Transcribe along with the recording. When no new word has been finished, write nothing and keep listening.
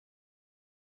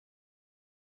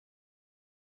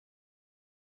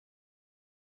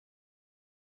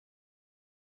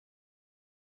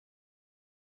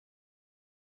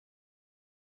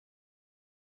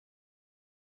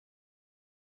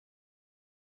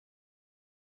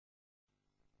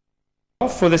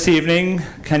For this evening,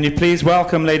 can you please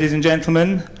welcome, ladies and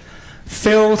gentlemen,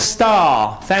 Phil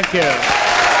Starr. Thank you.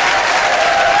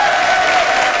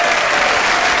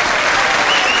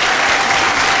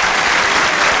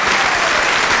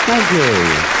 Thank you.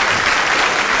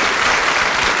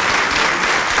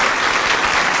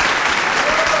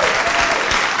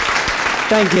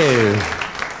 Thank you.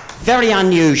 Very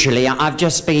unusually, I've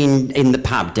just been in the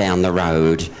pub down the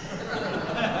road.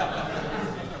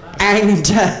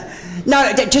 And,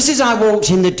 no, just as I walked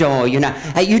in the door, you know,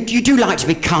 you do like to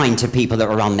be kind to people that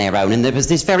are on their own, and there was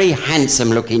this very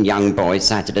handsome-looking young boy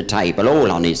sat at a table,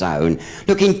 all on his own,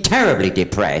 looking terribly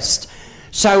depressed.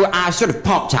 So I sort of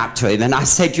popped up to him and I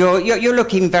said, you're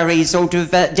looking very sort of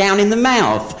down in the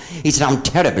mouth. He said, I'm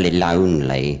terribly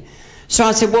lonely. So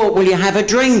I said, well, will you have a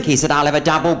drink? He said, I'll have a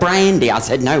double brandy. I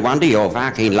said, no wonder you're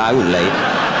fucking lonely.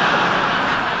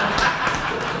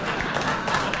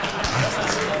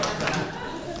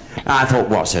 I thought,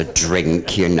 what's a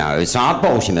drink, you know? So I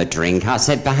bought him a drink. I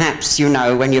said, perhaps, you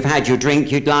know, when you've had your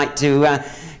drink, you'd like to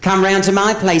come round to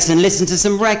my place and listen to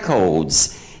some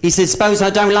records. He said, suppose I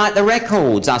don't like the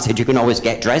records. I said, you can always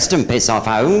get dressed and piss off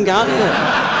home, can't you?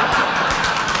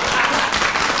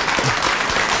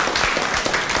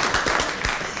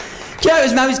 You know, it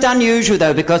was most unusual,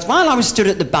 though, because while I was stood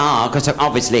at the bar, because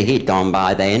obviously he'd gone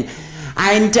by then,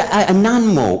 and a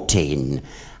nun walked in.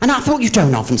 And I thought, you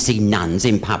don't often see nuns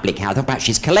in public house. I thought, perhaps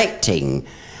she's collecting.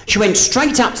 She went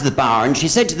straight up to the bar and she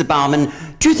said to the barman,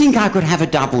 do you think I could have a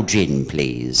double gin,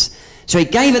 please? So he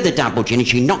gave her the double gin and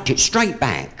she knocked it straight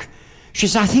back. She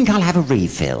said, I think I'll have a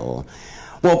refill.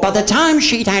 Well, by the time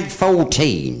she'd had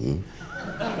 14,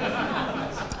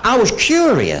 I was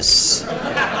curious.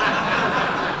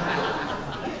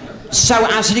 So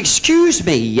I said, excuse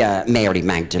me, Mary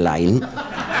Magdalene.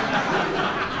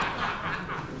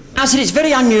 I said, it's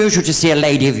very unusual to see a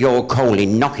lady of your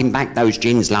calling knocking back those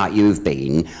gins like you've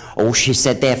been. Oh, she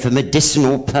said, they're for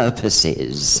medicinal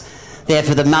purposes. They're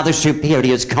for the Mother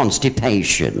Superior's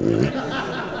constipation.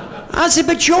 I said,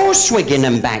 but you're swigging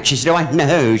them back. She said, oh, I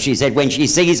know. She said, when she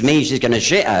sees me, she's going to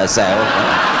shit herself.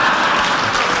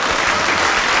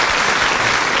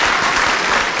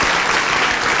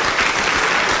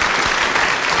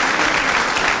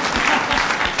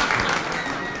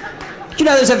 You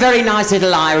know, there's a very nice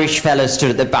little Irish fella stood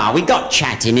at the bar. We got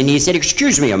chatting and he said,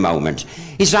 excuse me a moment.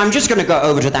 He said, I'm just going to go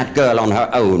over to that girl on her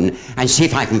own and see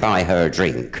if I can buy her a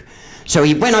drink. So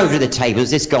he went over to the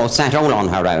tables, this girl sat all on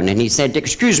her own, and he said,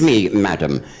 excuse me,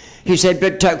 madam. He said,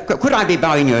 but could I be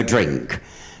buying you a drink?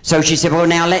 So she said, well,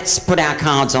 now let's put our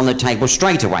cards on the table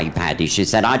straight away, Paddy. She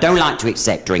said, I don't like to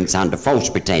accept drinks under false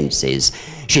pretences.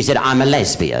 She said, I'm a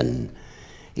lesbian.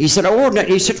 He said, oh, no.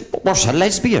 He said, what's a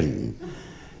lesbian?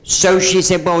 So she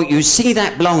said, well, you see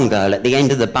that blonde girl at the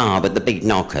end of the bar with the big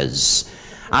knockers?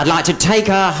 I'd like to take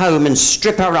her home and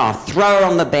strip her off, throw her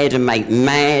on the bed and make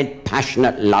mad,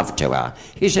 passionate love to her.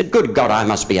 He said, good God, I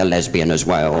must be a lesbian as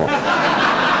well.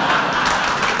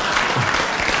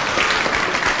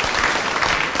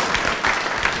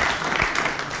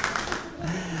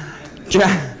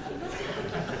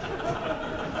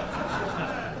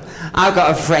 I've got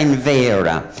a friend,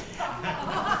 Vera.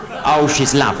 Oh,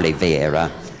 she's lovely,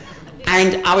 Vera.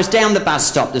 And I was down the bus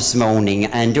stop this morning,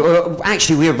 and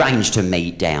actually we arranged to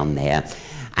meet down there.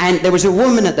 And there was a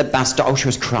woman at the bus stop. Oh, she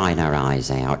was crying her eyes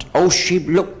out. Oh, she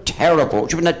looked terrible.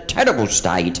 She was in a terrible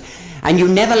state. And you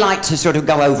never like to sort of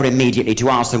go over immediately to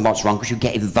ask them what's wrong, because you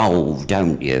get involved,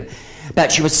 don't you?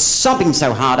 But she was sobbing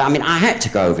so hard, I mean, I had to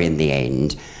go over in the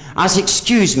end. I said,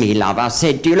 excuse me, love. I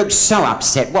said, you look so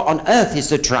upset. What on earth is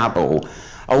the trouble?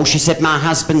 Oh, she said, my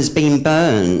husband's been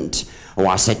burnt. Oh,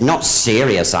 I said, not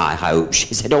serious, I hope.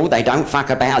 She said, oh, they don't fuck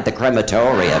about at the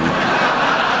crematorium.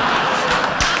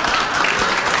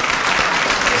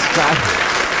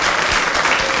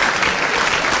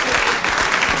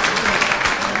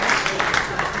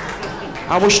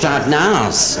 I wished I'd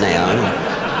asked now.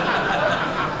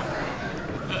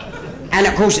 And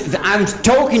of course, I'm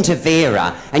talking to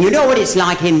Vera, and you know what it's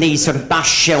like in these sort of bus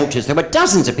shelters. There were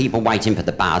dozens of people waiting for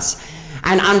the bus.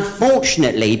 And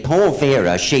unfortunately, poor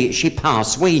Vera, she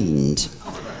passed wind.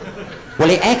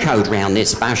 Well, it echoed round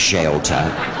this bus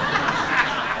shelter.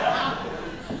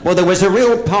 Well, there was a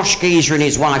real posh geezer and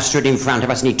his wife stood in front of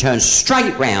us, and he turned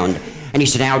straight round and he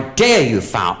said, how dare you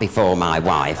fart before my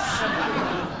wife?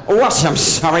 Oh, what? I'm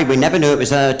sorry, we never knew it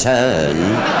was her turn.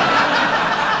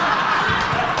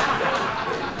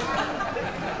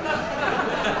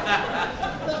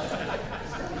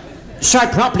 So I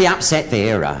properly upset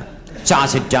Vera. So I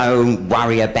said, don't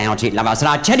worry about it, love. I said,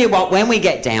 I tell you what, when we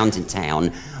get down to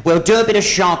town, we'll do a bit of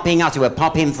shopping. I said, we'll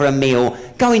pop in for a meal,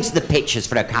 go into the pictures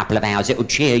for a couple of hours, it'll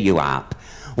cheer you up.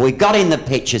 We got in the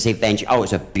pictures eventually. Oh, it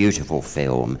was a beautiful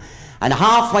film. And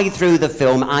halfway through the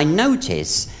film, I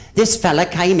noticed this fella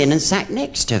came in and sat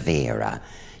next to Vera.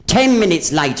 10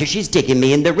 minutes later, she's digging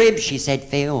me in the ribs. She said,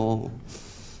 Phil,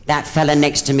 that fella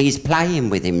next to me's playing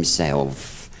with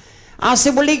himself. I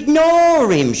said, well,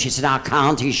 ignore him. She said, I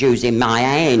can't, he's using my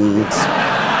hand.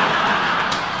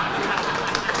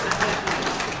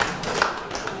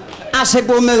 I said,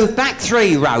 well, move back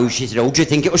 3 rows. She said, oh, do you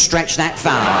think it will stretch that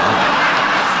far?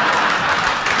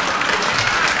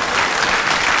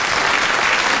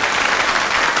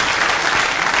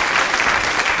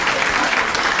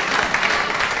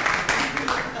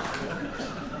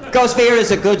 Because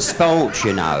Vera's a good sport,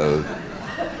 you know.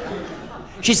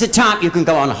 She's the type you can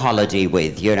go on holiday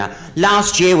with, you know.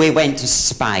 Last year we went to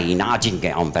Spain. I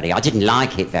didn't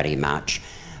like it very much.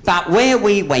 But where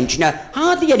we went, you know,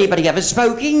 hardly anybody ever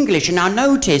spoke English, and I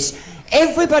noticed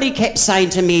everybody kept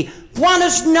saying to me,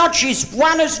 buenas noches,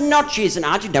 and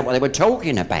I didn't know what they were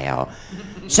talking about.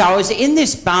 So I was in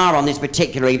this bar on this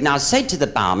particular evening. I said to the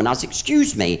barman, I said,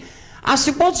 excuse me, I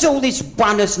said, what's all this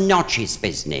buenas noches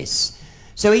business?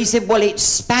 So he said, well, it's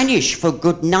Spanish for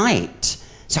good night.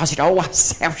 So I said, oh,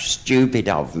 that's how stupid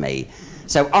of me.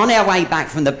 So on our way back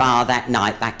from the bar that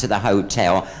night, back to the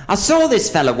hotel, I saw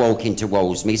this fella walking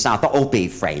towards me, so I thought, oh, be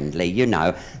friendly, you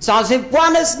know. So I said,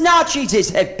 buenas noches. He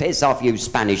said, piss off, you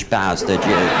Spanish bastard,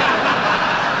 you.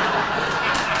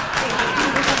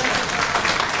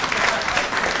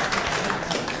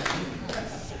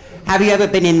 Have you ever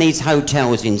been in these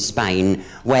hotels in Spain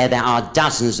where there are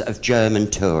dozens of German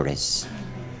tourists?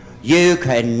 You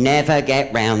can never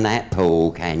get round that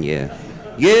pool, can you?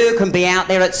 You can be out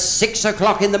there at 6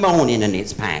 o'clock in the morning and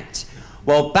it's packed.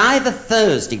 Well, by the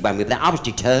Thursday when we were there, I was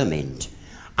determined.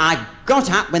 I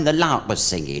got up when the lark was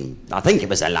singing. I think it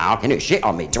was a lark and it shit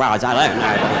on me twice, I don't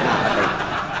know.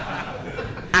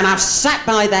 And I sat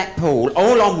by that pool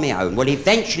all on my own. Well,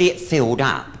 eventually it filled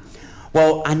up.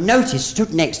 Well, I noticed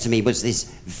stood next to me was this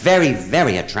very,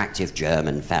 very attractive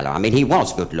German fellow. I mean, he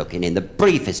was good looking in the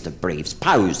briefest of briefs,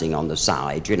 posing on the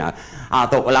side, you know. I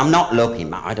thought, well, I'm not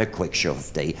looking, I had a quick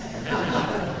shufty.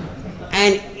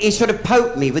 And he sort of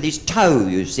poked me with his toe,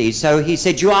 you see. So he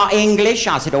said, you are English?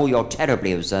 I said, oh, you're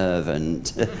terribly observant.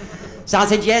 So I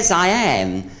said, yes, I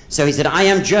am. So he said, I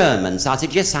am German. So I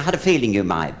said, yes, I had a feeling you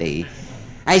might be.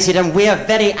 And he said, and we're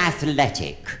very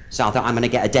athletic. So I thought, I'm going to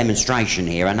get a demonstration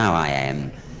here. I know I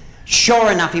am.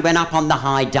 Sure enough, he went up on the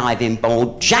high diving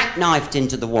board, jackknifed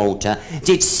into the water,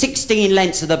 did 16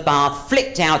 lengths of the bath,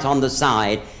 flicked out on the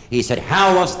side. He said,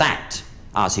 how was that?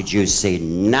 I said, you've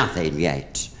seen nothing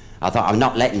yet. I thought, I'm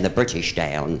not letting the British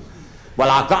down.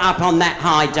 Well, I got up on that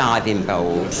high diving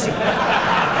board.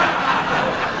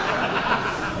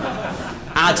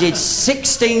 I did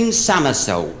 16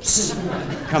 somersaults,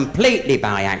 completely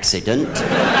by accident.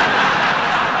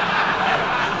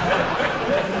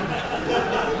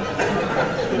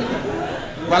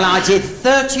 Well, I did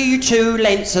 32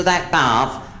 lengths of that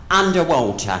bath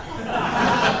underwater.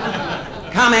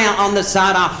 Come out on the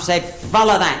side, I said,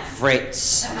 follow that,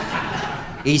 Fritz.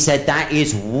 He said, that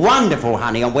is wonderful,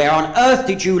 honey, and where on earth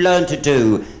did you learn to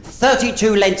do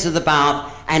 32 lengths of the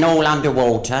bath and all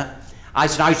underwater? I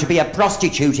said, I used to be a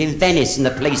prostitute in Venice and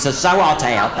the police are so hot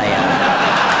out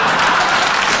there.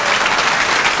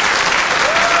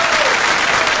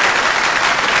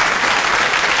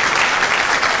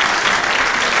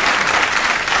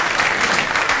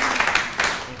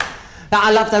 But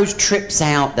I love those trips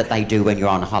out that they do when you're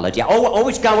on holiday. I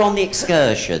always go on the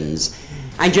excursions.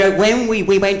 And you know, when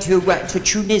we went to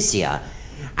Tunisia,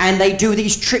 and they do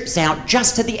these trips out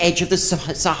just to the edge of the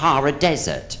Sahara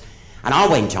Desert. And I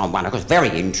went on one, I was very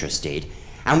interested.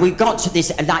 And we got to this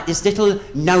little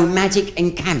nomadic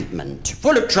encampment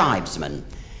full of tribesmen.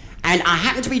 And I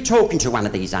happened to be talking to one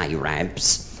of these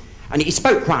Arabs, and he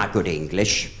spoke quite good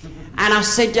English. And I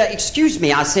said, excuse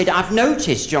me, I said, I've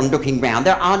noticed, on looking round,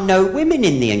 there are no women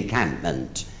in the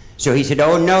encampment. So he said,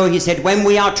 oh no, he said, when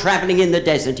we are travelling in the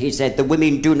desert, he said, the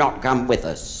women do not come with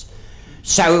us.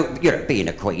 So, you know, being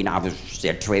a queen, I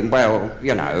said to him, well,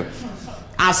 you know,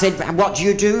 I said, what do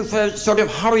you do for sort of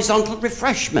horizontal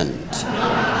refreshment?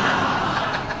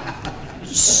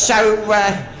 So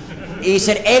he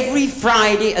said, every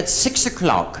Friday at 6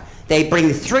 o'clock, they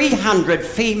bring 300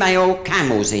 female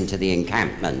camels into the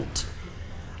encampment.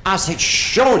 I said,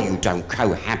 surely you don't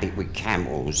cohabit with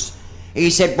camels. He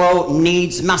said, well,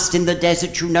 needs must in the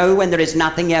desert, you know, when there is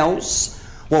nothing else.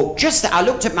 Well, just that I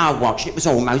looked at my watch, and it was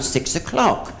almost 6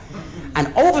 o'clock.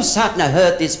 And all of a sudden I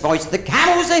heard this voice, the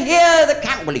camels are here, the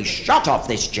camels. Well, he shot off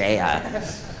this chair.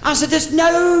 I said, there's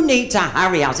no need to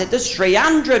hurry. I said, there's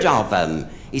 300 of them.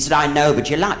 He said, I know, but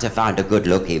you like to find a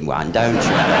good-looking one, don't you?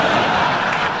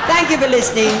 Thank you for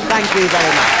listening. Thank you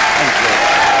very much. Thank you.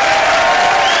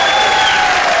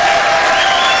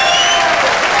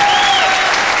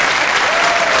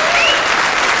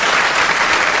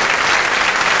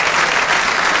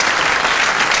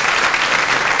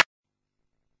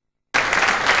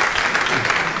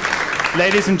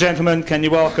 Ladies and gentlemen, can you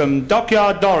welcome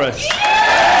Dockyard Doris?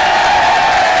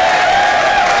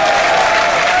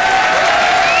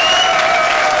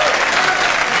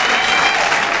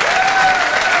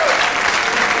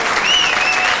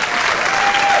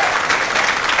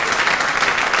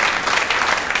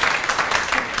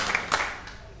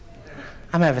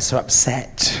 I'm ever so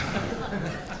upset.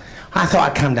 I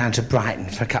thought I'd come down to Brighton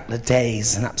for a couple of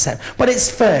days and upset. But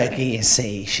it's Fergie, you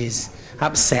see. She's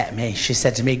upset me. She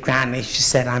said to me, Granny, she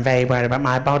said, I'm very worried about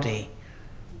my body.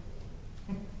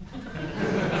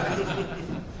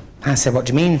 I said, what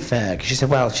do you mean, Ferg? She said,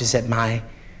 well, she said, my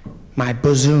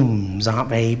bosoms aren't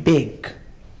very big.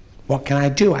 What can I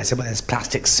do? I said, well, there's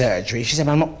plastic surgery. She said,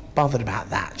 well, I'm not bothered about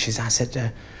that. I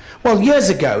said, well, years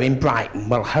ago in Brighton,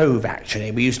 well, Hove, actually,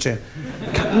 we used to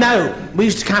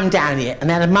come down here, and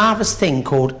they had a marvellous thing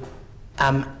called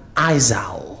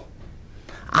Izal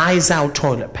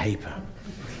toilet paper.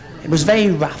 It was very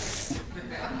rough.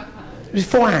 It was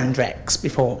before Andrex,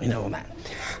 before, you know, all that.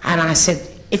 And I said,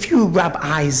 if you rub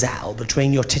Izal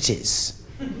between your titties,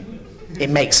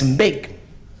 it makes them big.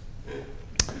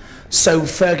 So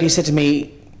Fergie said to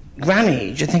me,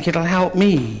 Granny, do you think it'll help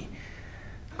me?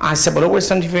 I said, well, always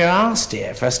something for your arse,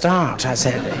 dear, for a start, I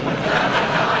said.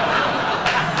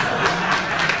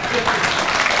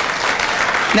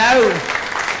 No.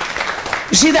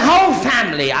 You see, the whole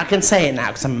family, I can say it now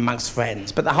because I'm amongst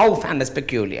friends, but the whole family's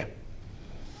peculiar.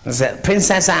 There's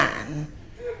Princess Anne,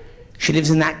 she lives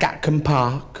in that Gatcombe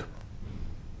Park,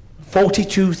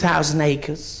 42,000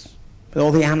 acres, with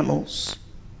all the animals.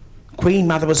 Queen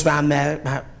Mother was round there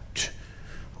about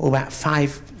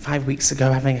 5 weeks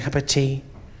ago having a cup of tea.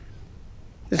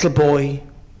 Little boy,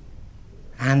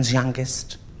 Anne's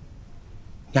youngest,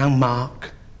 young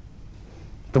Mark,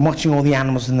 been watching all the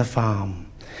animals in the farm.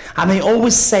 And they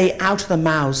always say out of the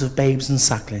mouths of babes and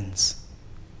sucklings.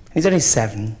 He's only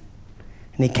 7,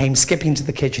 and he came skipping to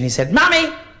the kitchen. He said,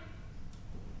 Mummy!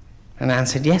 And Anne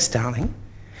said, yes, darling.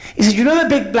 He said, you know the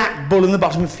big black bull in the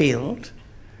bottom field?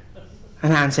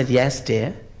 And Anne said, yes,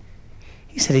 dear.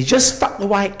 He said, he just fucked the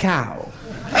white cow.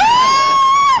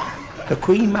 The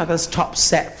Queen Mother's top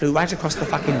set flew right across the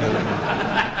fucking room.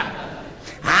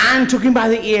 Anne took him by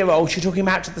the ear-hole. She took him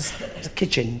out to the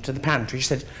kitchen, to the pantry. She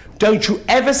said, don't you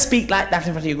ever speak like that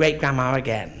in front of your great-grandma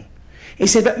again. He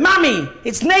said, but Mummy,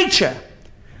 it's nature.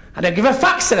 I don't give a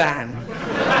fuck, said Anne.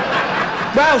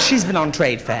 Well, she's been on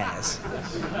trade fairs.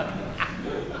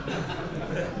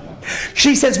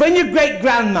 She says, when your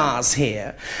great-grandma's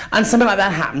here and something like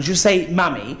that happens, you say,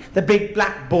 Mummy, the big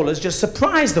black bull has just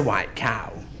surprised the white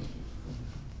cow.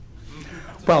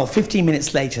 Well, 15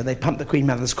 minutes later, they pumped the Queen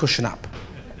Mother's cushion up.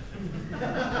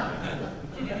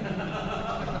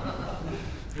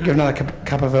 Give another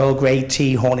cup of Earl Grey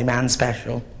tea, horny man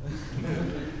special.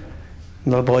 The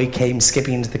little boy came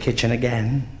skipping into the kitchen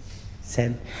again.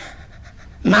 Said,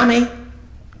 Mummy!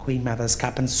 Queen Mother's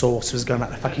cup and sauce was going like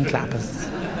the fucking clappers.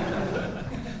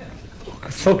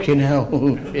 Fucking hell.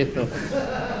 And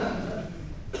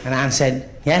Anne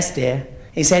said, yes, dear.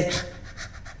 He said,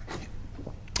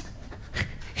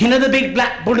 you know the big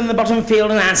black bull in the bottom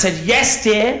field? And Anne said, yes,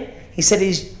 dear. He said,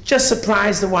 he's just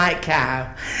surprised the white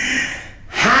cow.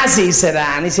 Has he, said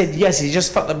Anne. He said, yes, he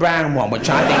just fucked the brown one, which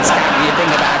I think's scary. You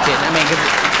think about it. I mean,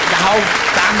 the whole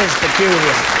family's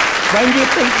peculiar. When do you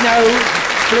think no,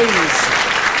 please?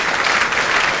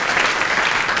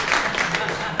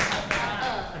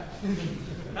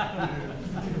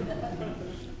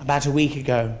 About a week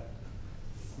ago,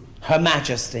 Her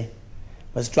Majesty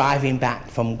was driving back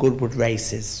from Goodwood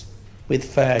races with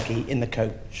Fergie in the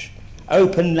coach.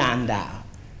 Open landau,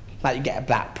 like you get at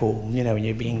Blackpool, you know, when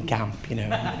you're being camp, you know.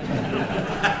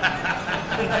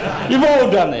 You've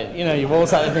all done it, you know, you've all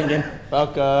started thinking,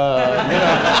 fuck up, you know.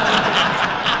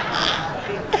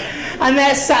 And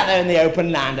they're sat there in the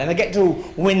open landau, and they get to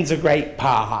Windsor Great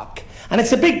Park, and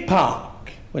it's a big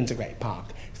park, Windsor Great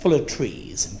Park, full of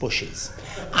trees and bushes.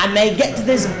 And they get to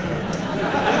this...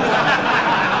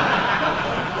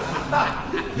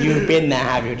 You've been there,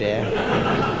 have you, dear?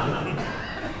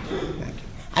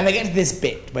 And they get to this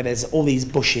bit where there's all these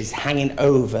bushes hanging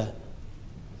over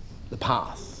the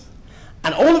path.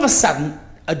 And all of a sudden,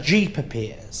 a jeep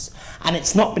appears. And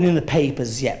it's not been in the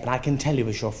papers yet, but I can tell you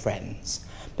as your friends.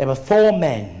 There were 4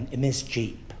 men in this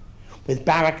jeep. with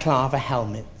balaclava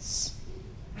helmets,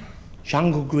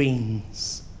 jungle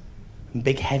greens, and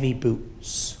big heavy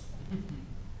boots.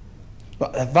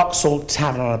 Like the Vauxhall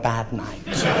Tavern on a bad night.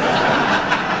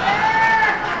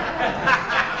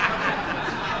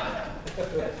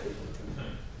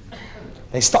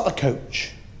 They stopped the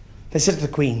coach. They said to the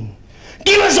Queen,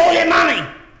 "Give us all your money!"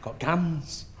 Got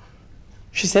guns.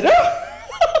 She said, "Oh,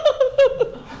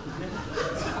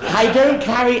 I don't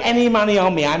carry any money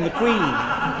on me, I'm the Queen."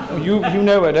 Oh, you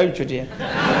know her, don't you, dear?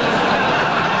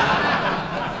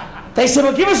 They said,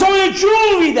 "Well, give us all your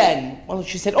jewellery then." Well,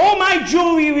 she said, "All my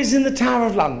jewellery is in the Tower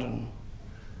of London."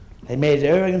 They made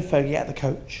her and Fergie out of the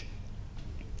coach.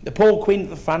 The poor Queen at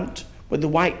the front with the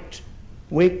white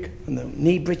wig and the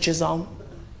knee breeches on.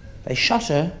 They shot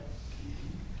her,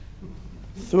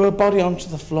 threw her body onto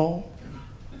the floor,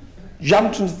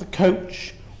 jumped into the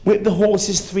coach, whipped the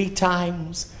horses 3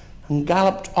 times, and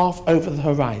galloped off over the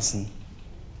horizon.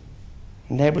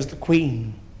 And there was the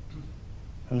Queen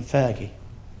and Fergie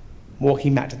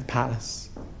walking back to the palace.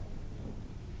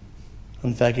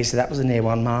 And Fergie said, "That was a near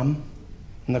one, Mum."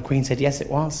 And the Queen said, "Yes, it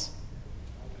was."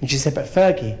 And she said, "But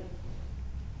Fergie,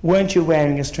 weren't you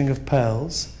wearing a string of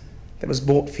pearls that was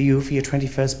bought for you for your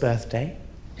 21st birthday?"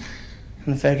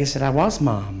 And Fergie said, "I was,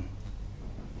 Mum.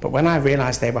 But when I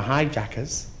realised they were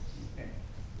hijackers,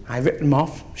 I ripped them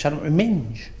off, shut them with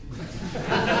minge."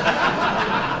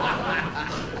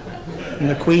 And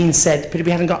the Queen said, "Pity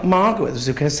we hadn't got Margaret with us,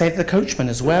 who could have saved the coachman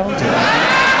as well, dear."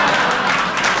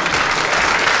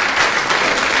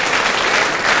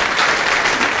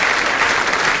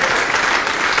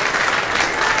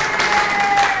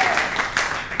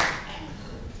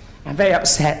 I'm very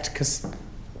upset because,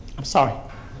 I'm sorry,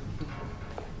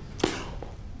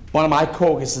 one of my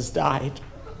corgis has died.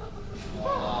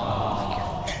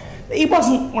 He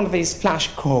wasn't one of these flash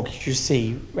corgis you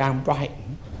see round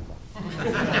Brighton.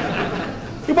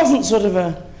 He wasn't sort of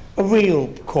a real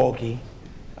corgi,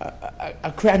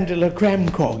 a creme de la creme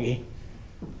corgi.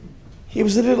 He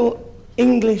was a little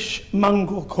English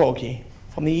mongrel corgi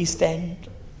from the East End.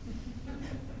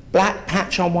 Black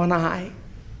patch on one eye.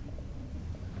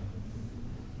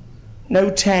 No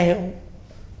tail,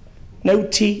 no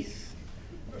teeth.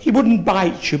 He wouldn't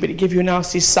bite you, but he'd give you a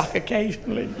nasty suck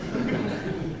occasionally.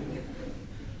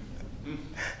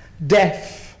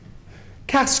 Deaf,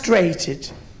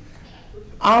 castrated,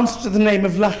 answered to the name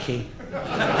of Lucky.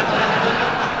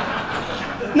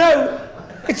 No,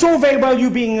 it's all very well you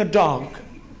being a dog,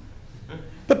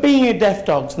 but being a deaf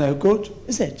dog's no good,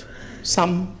 is it?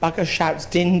 Some bugger shouts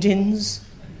din-dins.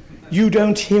 You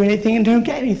don't hear anything and don't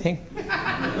get anything.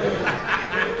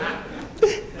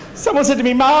 Someone said to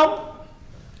me, "Mum,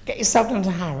 get yourself down to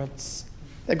Harrods.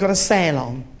 They've got a sale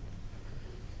on."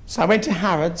 So I went to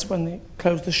Harrods when they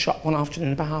closed the shop one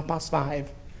afternoon about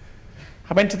 5:30.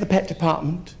 I went to the pet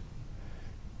department.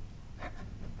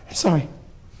 Sorry.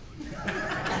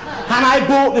 And I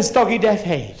bought this doggy death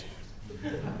aid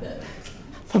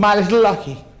for my little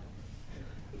Lucky.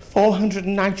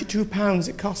 £492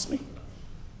 it cost me.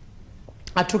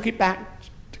 I took it back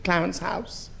to Clarence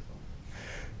House.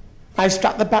 I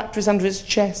strapped the batteries under his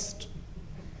chest.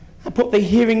 I put the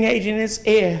hearing aid in his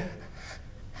ear.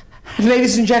 And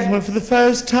ladies and gentlemen, for the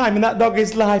first time in that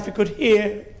doggy's life, it could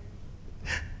hear.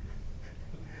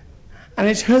 And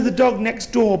it heard the dog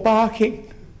next door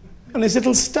barking, and his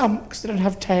little stump, because they don't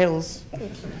have tails.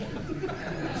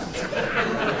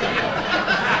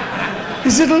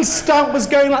 His little stump was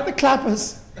going like the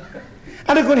clappers.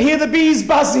 And it could hear the bees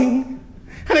buzzing,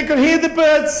 and it could hear the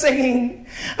birds singing,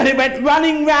 and it went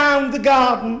running round the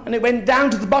garden, and it went down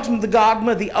to the bottom of the garden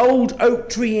where the old oak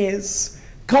tree is,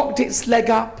 cocked its leg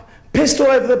up, pissed all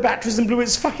over the batteries and blew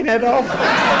its fucking head off.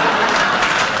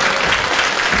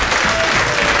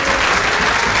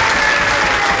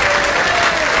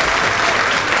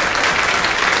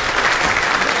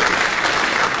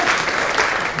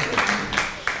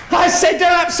 I said,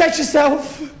 "Don't upset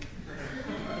yourself."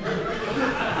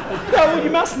 No, you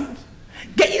mustn't.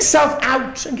 Get yourself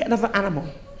out and get another animal.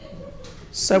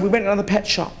 So we went to another pet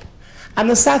shop. And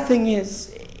the sad thing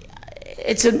is,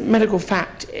 it's a medical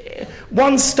fact.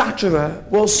 One stutterer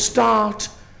will start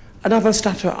another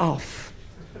stutterer off.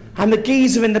 And the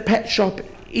geezer in the pet shop,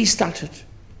 he stuttered.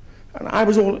 And I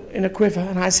was all in a quiver,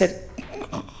 and I said,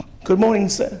 "Good morning,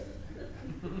 sir.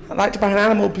 I'd like to buy an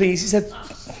animal, please." He said,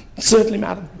 "Certainly,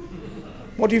 madam.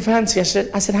 What do you fancy?" I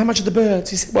said, "How much are the birds?"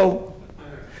 He said, "Well,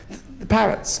 the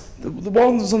parrots. The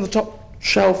ones on the top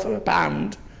shelf are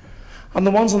 £1, and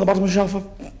the ones on the bottom of the shelf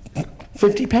are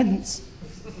 50 pence.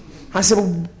 I said,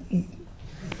 "Well,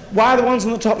 why are the ones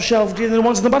on the top shelf dearer than the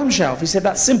ones on the bottom shelf?" He said,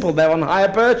 "That's simple, they're on hire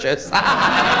purchase."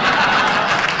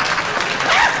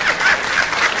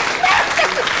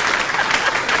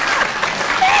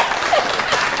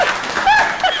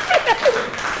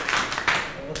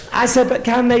 I said, but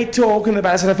can they talk? And the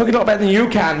bell said, I fucking lot better than you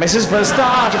can, Mrs. For a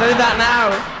start. I did that now.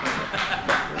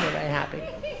 They're very happy.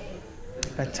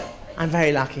 But I'm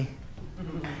very lucky.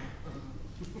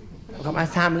 I've got my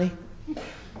family.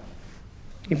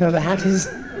 Even though the hat is...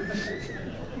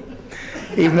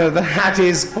 Even though the hat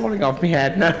is falling off my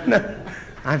head. No.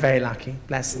 I'm very lucky.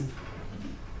 Bless them.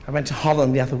 I went to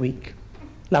Holland the other week.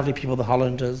 Lovely people, the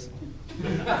Hollanders.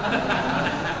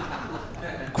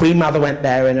 Queen Mother went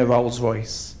there in a Rolls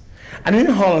Royce. And in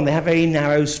Holland, they have very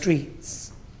narrow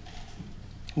streets.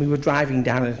 We were driving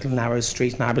down a little narrow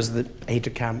street, and I was the aide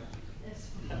de camp.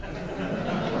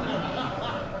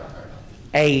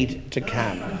 Aide de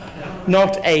camp.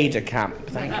 Not aide de camp,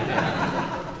 thank you.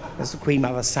 As the Queen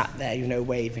Mother sat there, you know,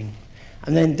 waving.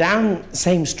 And then down the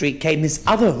same street came this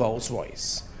other Rolls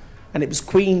Royce. And it was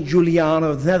Queen Juliana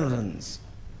of the Netherlands.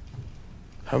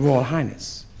 Her Royal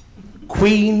Highness.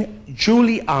 Queen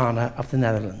Juliana of the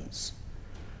Netherlands.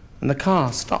 And the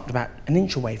car stopped about an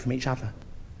inch away from each other.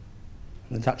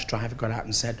 And the Dutch driver got out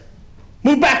and said,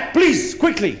 "Move back, please,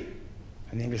 quickly."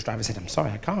 And the English driver said, "I'm sorry,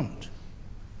 I can't."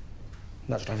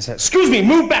 The Dutch driver said, "Excuse me,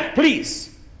 move back, please.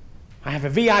 I have a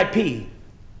VIP."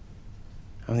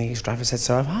 And the English driver said,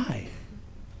 "So have I."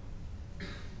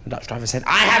 The Dutch driver said,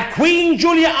 "I have Queen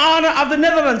Juliana of the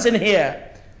Netherlands in here."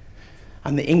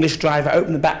 And the English driver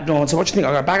opened the back door and said, "What do you think?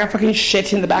 I've got a bag of fucking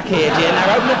shit in the back here, dear.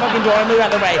 Now open the fucking door and move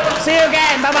out of the way. See you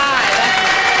again. Bye-bye."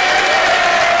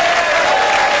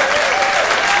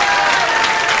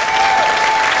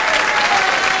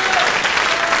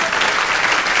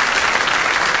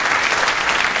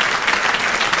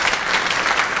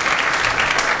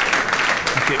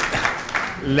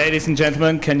 Ladies and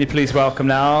gentlemen, can you please welcome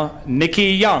now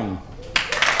Nikki Young.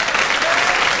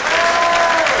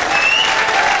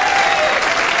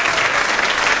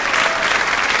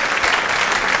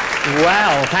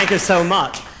 Well, thank you so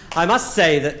much. I must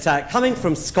say that coming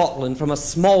from Scotland, from a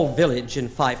small village in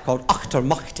Fife called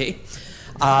Achtermachty,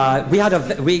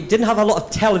 we didn't have a lot of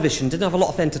television, didn't have a lot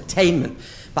of entertainment,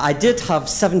 but I did have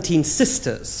 17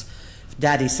 sisters.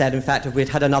 Daddy said, in fact, if we'd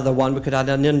had another one, we could have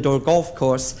had an indoor golf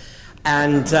course.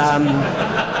 And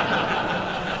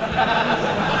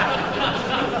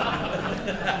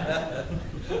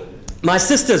my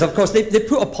sisters, of course, they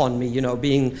put upon me, you know,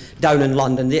 being down in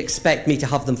London. They expect me to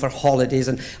have them for holidays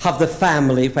and have the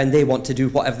family when they want to do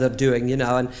whatever they're doing, you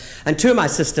know. And two of my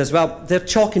sisters, well, they're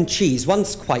chalk and cheese.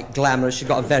 One's quite glamorous. She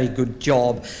got a very good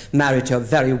job, married to a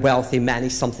very wealthy man.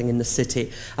 He's something in the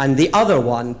city. And the other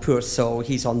one, poor soul,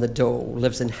 he's on the dole,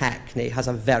 lives in Hackney, has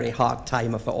a very hard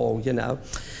time of it all, you know.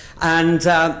 And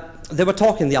they were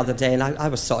talking the other day, and I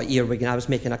was sort of earwigging. I was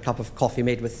making a cup of coffee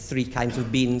made with 3 kinds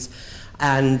of beans.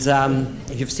 And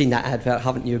you've seen that advert,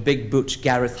 haven't you? Big Butch,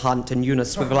 Gareth Hunt, and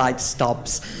Eunice Swivel-eyed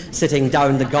Stubbs sitting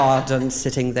down the garden,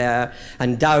 sitting there.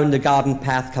 And down the garden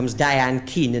path comes Diane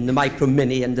Keane in the Micro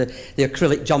Mini and the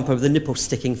acrylic jumper with the nipple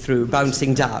sticking through,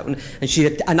 bouncing down. And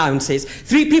she announces,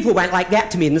 3 people went like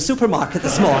that to me in the supermarket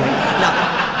this morning.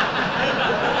 Now,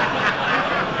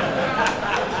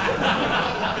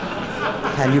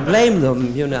 can you blame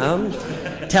them, you know?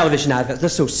 Television adverts, they're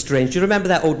so strange. Do you remember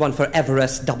that old one for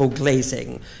Everest double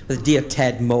glazing with Dear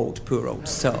Ted Moult, poor old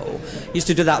soul? He used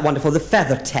to do that wonderful, the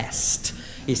feather test.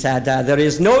 He said, there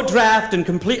is no draft and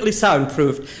completely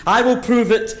soundproofed. I will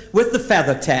prove it with the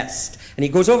feather test. And he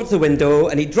goes over to the window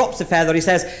and he drops the feather. He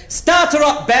says, "Start her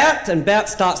up, Bert." And Bert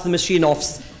starts the machine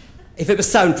off. If it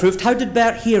was soundproofed, how did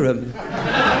Bert hear him?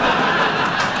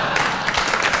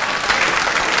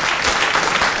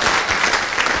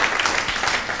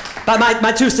 But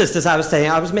my 2 sisters, I was saying,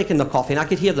 I was making the coffee and I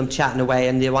could hear them chatting away,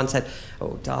 and the one said,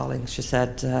 "Oh, darling," she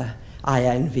said, "I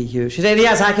envy you." She said,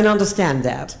 "Yes, I can understand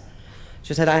that."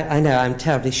 She said, I know, I'm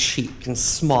terribly chic and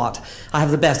smart. I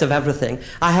have the best of everything.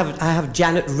 I have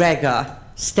Janet Regger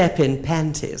step-in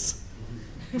panties."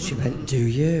 She went, "Do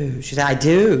you?" She said, "I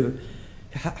do."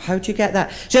 "How'd you get that?"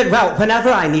 She said, "Well,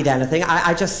 whenever I need anything,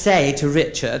 I just say to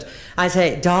Richard, I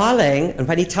say, 'Darling,' and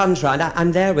when he turns round,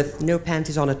 I'm there with no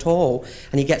panties on at all,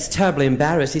 and he gets terribly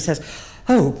embarrassed. He says,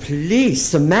 'Oh, please,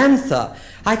 Samantha,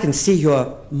 I can see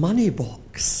your money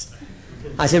box.'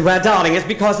 I said, 'Well, darling, it's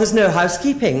because there's no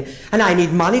housekeeping, and I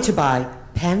need money to buy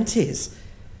panties.'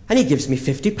 And he gives me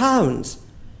 £50.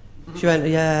 She went,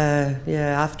 yeah,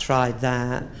 I've tried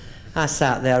that. I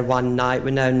sat there one night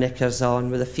with no knickers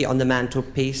on, with the feet on the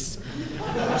mantelpiece.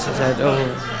 She said, oh.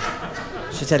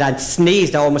 She said, I'd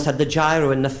sneezed, I almost had the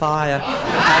gyro in the fire.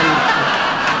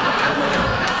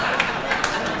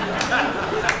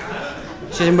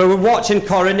 She said, we were watching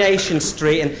Coronation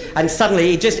Street, and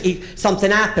suddenly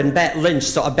something happened. Bette Lynch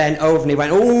sort of bent over and he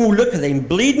went, oh, look at them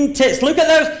bleeding tits, look at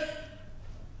those.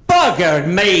 bugger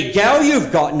me, girl,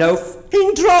 you've got no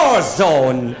f***ing drawers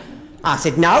on. I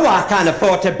said, no, I can't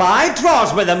afford to buy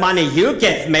drawers with the money you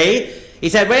give me. He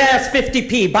said, well, there's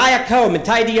 50p, buy a comb and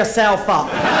tidy yourself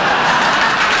up.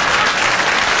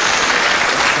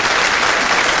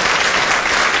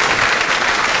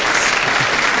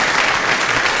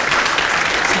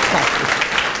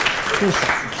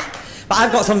 But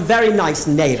I've got some very nice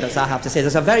neighbours, I have to say.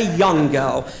 There's a very young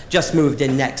girl just moved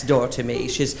in next door to me.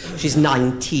 She's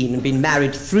 19 and been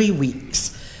married 3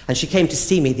 weeks. And she came to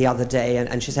see me the other day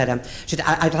and she said,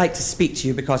 I'd like to speak to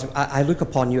you because I look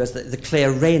upon you as the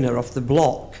Claire Rayner of the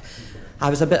block. I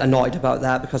was a bit annoyed about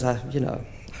that because I,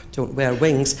 don't wear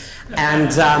wings. And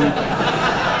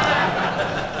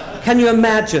can you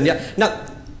imagine? Now,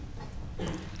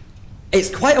 it's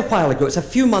quite a while ago, it's a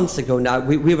few months ago now,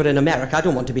 we were in America, I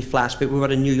don't want to be flash, but we were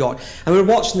in New York, and we were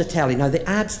watching the telly. Now the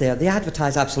ads there, they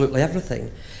advertise absolutely everything.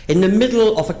 In the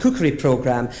middle of a cookery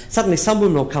programme, suddenly some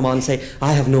woman will come on and say,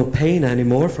 I have no pain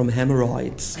anymore from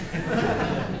hemorrhoids.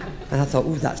 And I thought,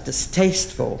 ooh, that's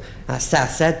distasteful. And I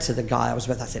said to the guy I was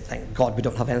with, I said, thank God we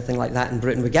don't have anything like that in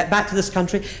Britain. We get back to this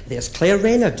country, there's Claire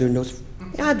Rayner doing those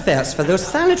adverts for those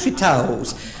sanitary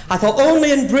towels. I thought,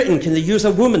 only in Britain can they use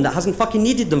a woman that hasn't fucking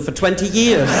needed them for 20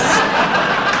 years.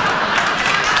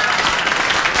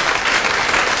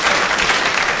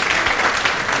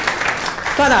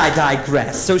 But I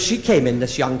digress. So she came in,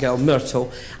 this young girl,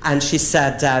 Myrtle, and she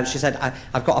said,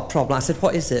 I've got a problem. I said,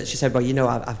 what is it? She said,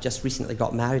 well, I've just recently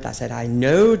got married. I said, I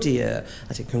know, dear.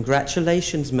 I said,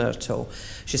 congratulations, Myrtle.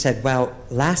 She said, well,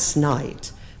 last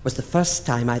night was the first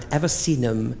time I'd ever seen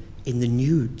him in the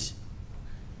nude.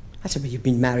 I said, well, you've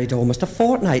been married almost a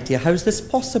fortnight, dear. How's this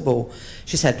possible?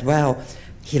 She said, well,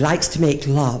 he likes to make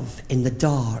love in the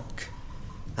dark.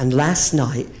 And last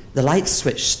night, the light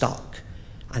switch stuck,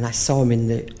 and I saw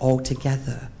him all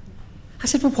together. I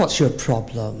said, well, what's your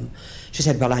problem? She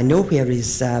said, well, I know where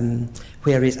he's, and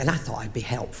I thought I'd be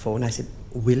helpful. And I said,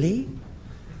 Willie?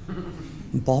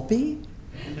 Bobby?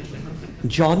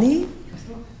 Johnny?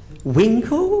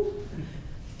 Winkle?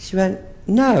 She went,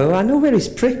 no, I know where his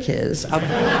prick is. I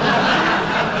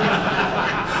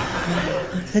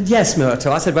said, yes,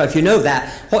 Myrtle. I said, well, if you know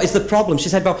that, what is the problem? She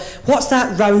said, well, what's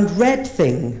that round red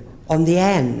thing on the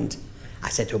end? I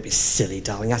said, don't be silly,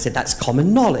 darling. I said, that's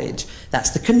common knowledge.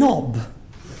 That's the knob.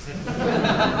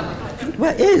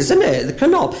 Well, it is, isn't it? The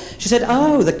knob. She said,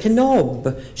 oh, the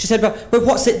knob. She said, well,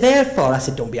 what's it there for? I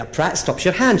said, don't be a prat. Stops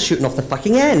your hand shooting off the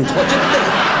fucking end. What do you think?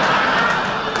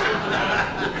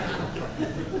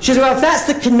 She said, well, if that's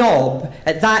the knob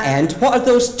at that end, what are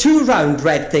those two round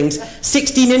red things,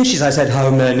 16 inches? I said, how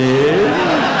many?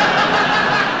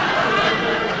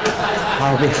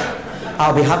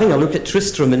 I'll be having a look at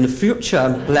Tristram in the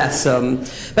future, bless him.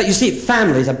 But you see,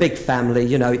 family's a big family,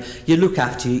 You look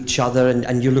after each other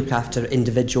and you look after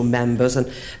individual members.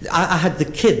 And I had the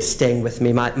kids staying with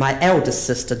me. My eldest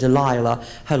sister, Delilah,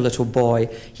 her little boy,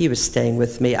 he was staying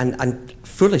with me. And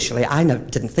foolishly, I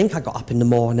didn't think I got up in the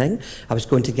morning. I was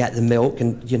going to get the milk,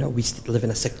 and, we live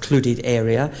in a secluded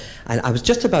area. And I was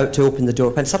just about to open the door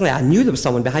when suddenly I knew there was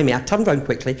someone behind me. I turned around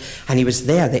quickly, and he was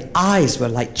there. The eyes were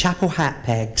like chapel hat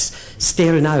pegs,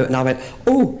 staring out, and I went,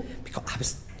 oh, because I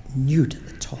was nude at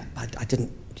the top. I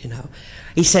didn't,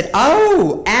 He said,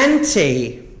 oh,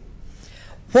 Auntie,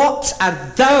 what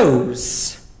are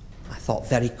those? I thought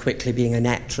very quickly, being an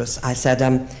actress, I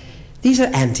said, these are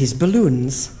Auntie's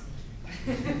balloons.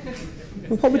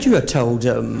 Well, what would you have told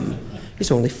him?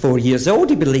 He's only 4 years old,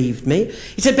 he believed me.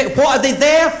 He said, but what are they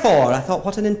there for? I thought,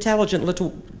 what an intelligent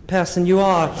little person you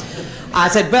are. I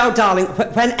said, well, darling,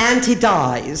 when Auntie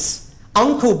dies,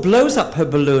 Uncle blows up her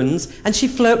balloons and she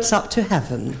floats up to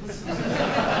heaven.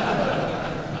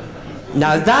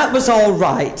 Now, that was all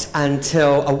right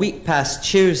until a week past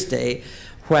Tuesday,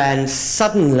 when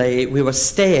suddenly we were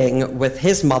staying with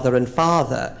his mother and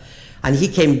father, and he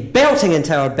came belting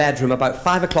into our bedroom about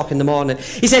 5 o'clock in the morning.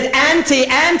 He said, Auntie,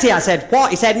 Auntie. I said, what?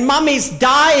 He said, Mummy's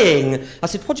dying. I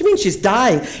said, what do you mean she's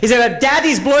dying? He said, her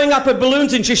daddy's blowing up her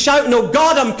balloons and she's shouting, oh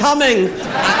God, I'm coming.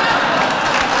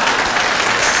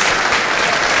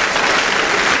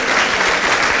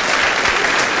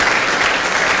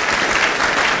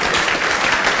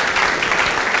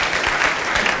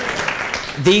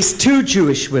 These two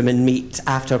Jewish women meet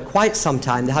after quite some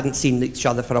time. They hadn't seen each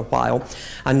other for a while.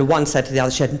 And the one said to the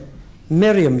other, she said,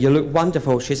 Miriam, you look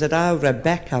wonderful. She said, oh,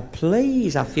 Rebecca,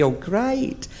 please, I feel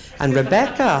great. And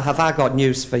Rebecca, have I got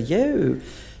news for you?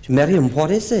 Miriam, what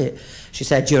is it? She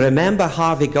said, do you remember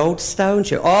Harvey Goldstone? She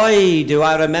said, oi, do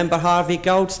I remember Harvey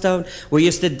Goldstone? We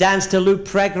used to dance to Lou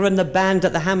Preger and the band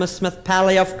at the Hammersmith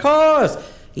Palais, of course.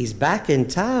 He's back in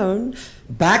town.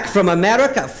 Back from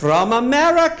America. From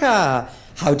America.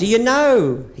 How do you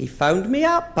know? He phoned me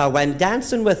up. I went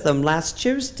dancing with him last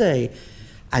Tuesday.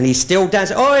 And he's still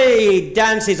dancing. Oi,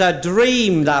 dance is a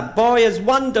dream. That boy is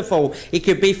wonderful. He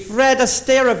could be Fred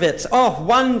Astaire. Oh,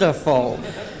 wonderful.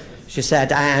 She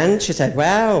said, and? She said,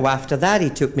 well, after that he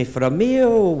took me for a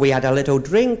meal. We had a little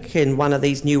drink in one of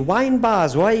these new wine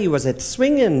bars. Why, was it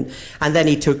swinging? And then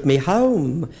he took me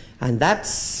home. And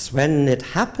that's when it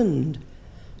happened.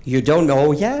 You don't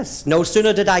know? Yes. No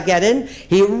sooner did I get in,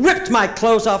 he ripped my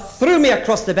clothes off, threw me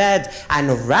across the bed, and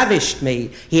ravished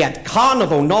me. He had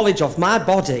carnival knowledge of my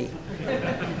body.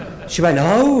 She went,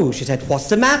 oh, she said, what's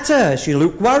the matter? She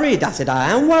looked worried. I said, I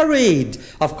am worried.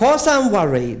 Of course I'm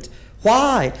worried.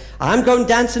 Why? I'm going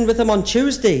dancing with him on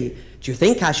Tuesday. Do you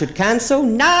think I should cancel?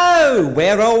 No!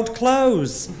 Wear old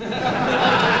clothes.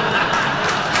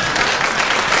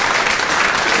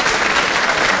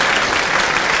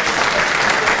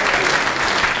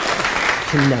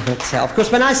 Can never tell. Of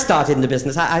course, when I started in the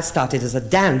business, I started as a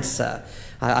dancer.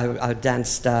 I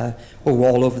danced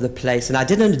all over the place, and I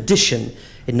did an audition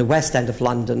in the West End of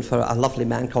London for a lovely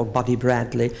man called Buddy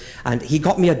Bradley, and he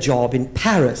got me a job in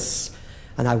Paris.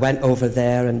 And I went over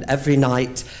there, and every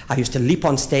night I used to leap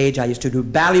on stage. I used to do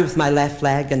ballet with my left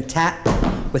leg and tap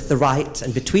with the right,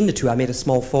 and between the two I made a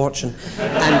small fortune.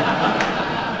 And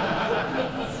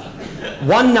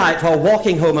one night while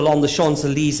walking home along the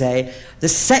Champs-Élysées, the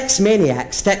sex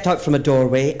maniac stepped out from a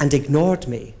doorway and ignored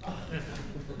me.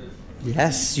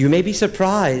 Yes, you may be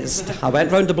surprised. I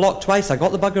went round the block twice. I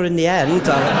got the bugger in the end.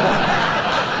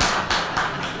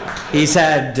 He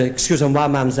said, excusez-moi,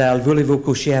 mademoiselle, voulez-vous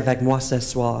coucher avec moi ce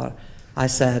soir? I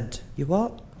said, you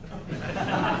what?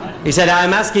 He said,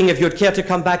 I'm asking if you'd care to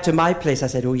come back to my place. I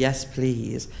said, oh, yes,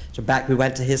 please. So back we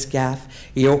went to his gaff.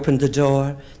 He opened the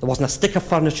door. There wasn't a stick of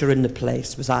furniture in the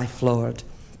place. Was I floored?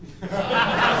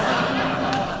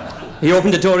 He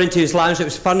opened the door into his lounge. It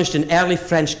was furnished in early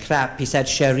French crepe. He said,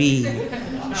 chérie,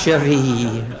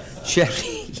 chérie,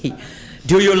 chérie.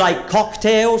 Do you like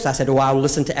cocktails? I said, oh, I'll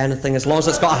listen to anything as long as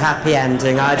it's got a happy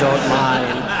ending. I don't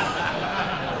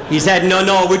mind. He said, no,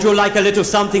 no, would you like a little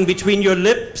something between your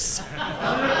lips?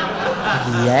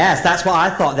 Yes, that's what I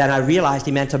thought then. I realised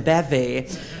he meant a bevy.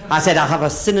 I said, I'll have a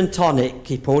sin and tonic.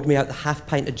 He poured me out the half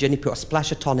pint of gin. He put a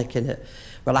splash of tonic in it.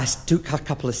 Well, I took a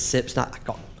couple of sips, and I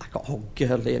got all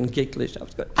girly and giggly. I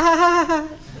was going, ah,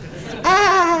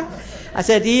 ah. I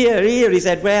said, here, here. He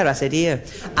said, where? I said, here.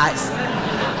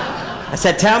 I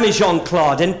said, tell me,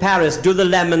 Jean-Claude, in Paris, do the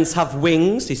lemons have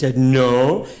wings? He said,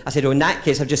 no. I said, oh, in that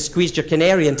case, I've just squeezed your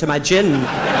canary into my gin.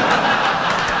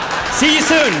 See you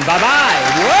soon. Bye-bye.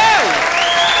 Whoa!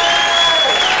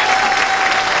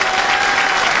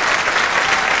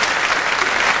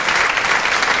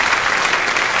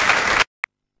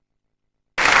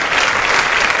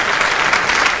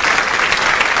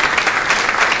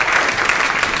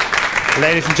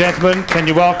 Ladies and gentlemen, can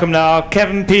you welcome now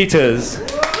Kevin Peters.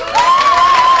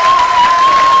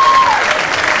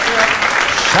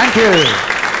 Thank you.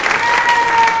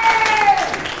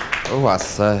 Oh,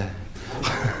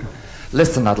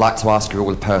 listen, I'd like to ask you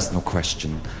all a personal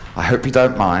question. I hope you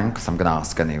don't mind, because I'm going to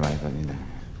ask anyway, but you know,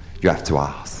 you have to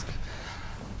ask.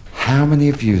 How many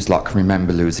of you can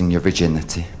remember losing your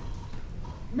virginity?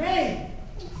 Me!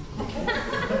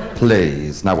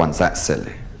 Please, no one's that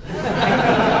silly.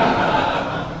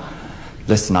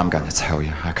 Listen, I'm going to tell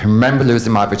you. I can remember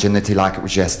losing my virginity like it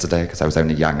was yesterday, because I was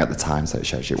only young at the time, so it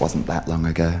shows you it wasn't that long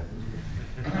ago.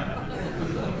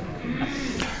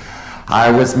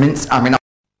 I was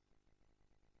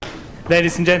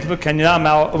Ladies and gentlemen, can you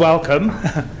now welcome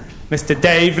Mr.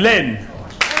 Dave Lynn.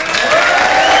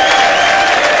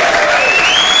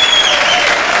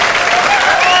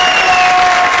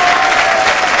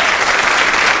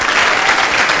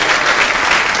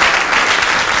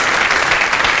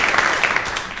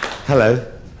 Hello.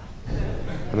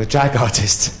 I'm a drag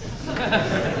artist.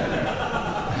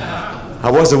 I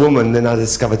was a woman, then I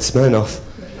discovered Smirnoff.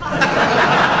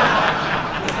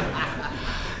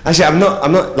 Actually, I'm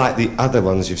not like the other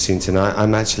ones you've seen tonight.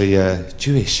 I'm actually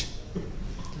Jewish.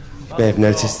 You may have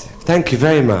noticed. Thank you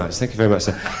very much. Thank you very much,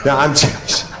 sir. No, I'm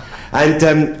Jewish. And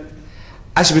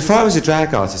actually, before I was a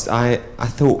drag artist, I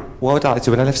thought, what would I like to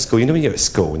do when I left school? You know when you're at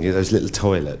school and you have those little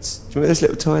toilets? Do you remember those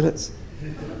little toilets?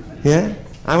 Yeah?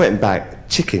 I went back,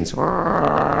 chickens.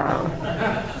 I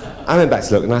went back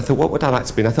to look and I thought, what would I like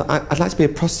to be? And I thought, I'd like to be a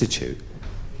prostitute.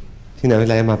 You know,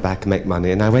 lay on my back and make money.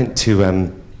 And I went to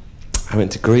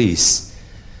Greece,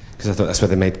 because I thought that's where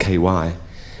they made KY.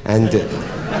 And,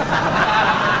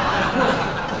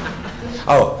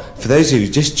 oh, for those of you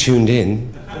who just tuned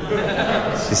in,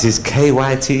 this is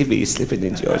KYTV slipping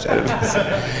into your show.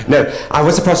 No, I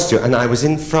was a prostitute, and I was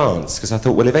in France, because I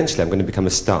thought, well, eventually I'm going to become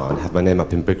a star and have my name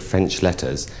up in big French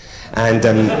letters. And,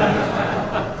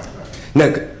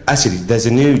 no, actually, there's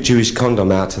a new Jewish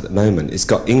condom out at the moment. It's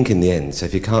got ink in the end, so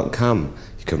if you can't come,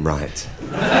 you can write.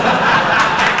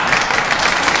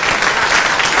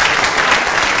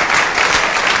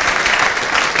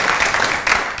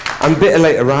 I'm a bit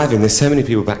late arriving. There's so many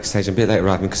people backstage. I'm a bit late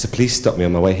arriving because the police stopped me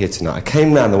on my way here tonight. I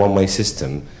came round the one-way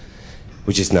system,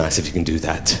 which is nice if you can do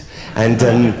that. And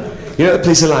you know what the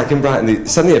police are like in Brighton? They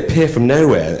suddenly appear from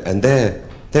nowhere, and there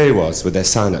he was with their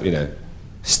sign up, you know,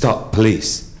 "Stop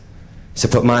Police." So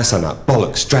put my sign up,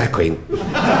 "Bollocks, drag queen."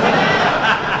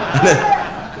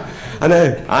 I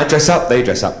know. I dress up, they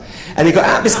dress up. And he got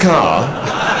out of his car.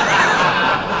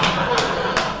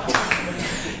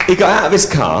 He got out of his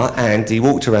car and he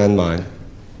walked around mine.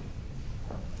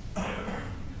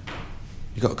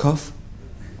 You got a cough?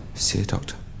 See a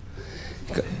doctor.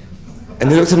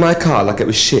 And he looked at my car like it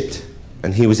was shit,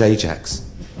 and he was Ajax.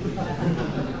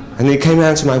 And he came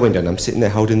round to my window, and I'm sitting there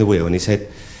holding the wheel, and he said,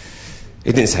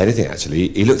 he didn't say anything actually,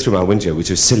 he looked through my window, which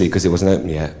was silly because it wasn't open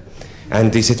yet,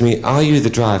 and he said to me, "Are you the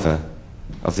driver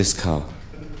of this car?"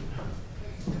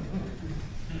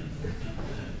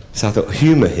 So I thought,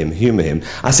 humour him, humour him.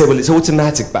 I said, "Well, it's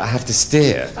automatic, but I have to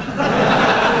steer."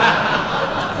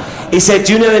 He said,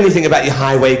 "Do you know anything about your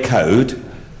highway code?"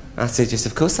 I said, "Yes,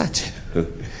 of course I do."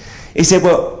 He said,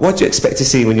 "Well, what do you expect to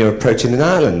see when you're approaching an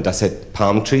island?" I said,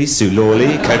 "Palm trees,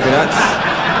 sulawli, coconuts."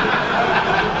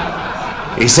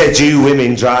 He said, "You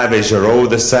women drivers, you're all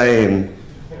the same."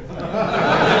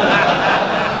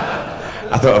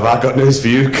 I thought, have I got news for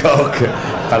you, cock?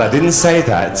 But I didn't say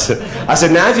that. I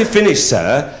said, "Now have you finished,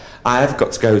 sir? I've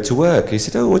got to go to work." He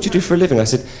said, "Oh, what do you do for a living?" I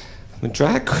said, "I'm a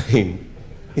drag queen."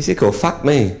 He said, "Oh, fuck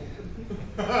me."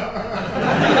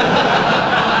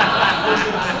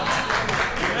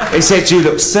 He said, "You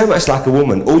look so much like a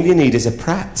woman, all you need is a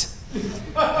prat."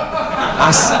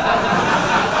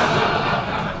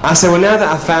 I said, "Well, now that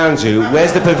I've found you,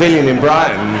 where's the pavilion in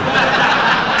Brighton?"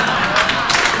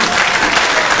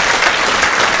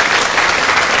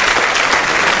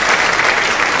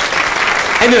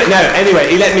 Anyway,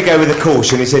 he let me go with a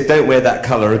caution. He said, "Don't wear that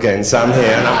colour again." So I'm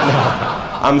here, and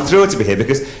I'm thrilled to be here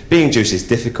because being Jewish is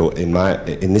difficult in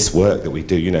this work that we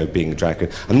do. You know, being a drag queen.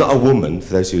 I'm not a woman.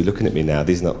 For those of you looking at me now,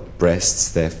 these are not breasts;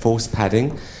 they're false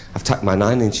padding. I've tucked my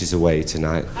 9 inches away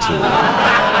tonight to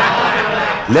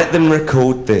let them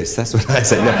record this. That's what I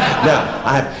said.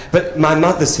 But my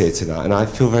mother's here tonight, and I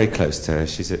feel very close to her.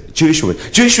 She's a Jewish woman.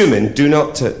 Jewish women do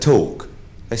not talk.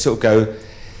 They sort of go,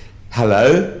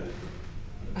 "Hello."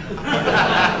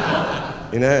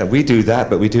 You know, we do that,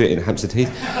 but we do it in Hampstead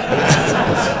Heath.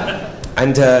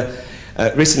 And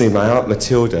recently my Aunt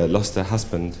Matilda lost her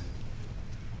husband,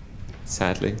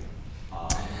 sadly.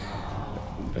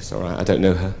 It's all right, I don't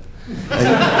know her.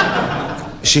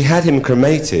 And she had him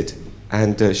cremated,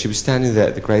 and she was standing there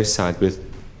at the graveside with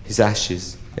his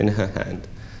ashes in her hand.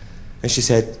 And she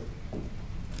said,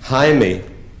 "Hi, me."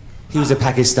 He was a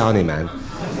Pakistani man.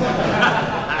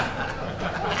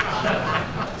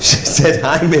 She said,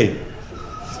 "Hi, me."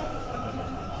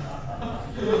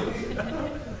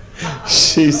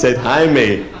 She said, "Hi,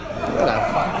 me."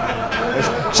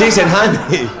 She said, "Hi,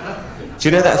 me. Do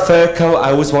you know that fur coat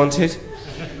I always wanted?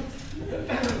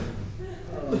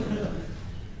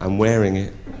 I'm wearing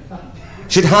it."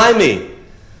 She said, "Hi, me.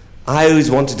 I always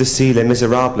wanted to see Les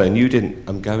Miserables and you didn't.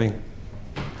 I'm going."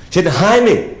 She said, "Hi,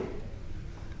 me.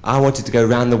 I wanted to go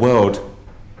round the world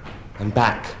and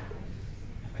back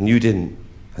and you didn't.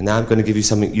 And now I'm going to give you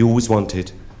something you always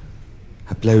wanted.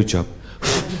 A blowjob."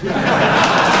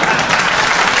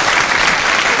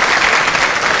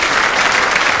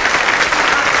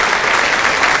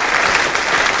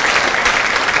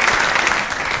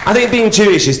 I think being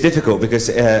Jewish is difficult because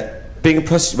being a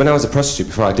prostitute, when I was a prostitute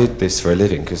before I did this for a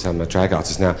living, because I'm a drag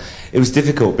artist now, it was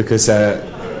difficult because no,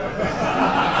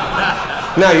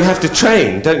 you have to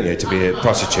train, don't you, to be a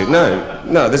prostitute?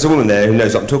 No, there's a woman there who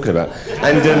knows what I'm talking about.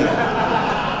 And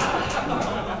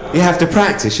you have to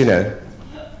practice, you know.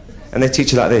 And they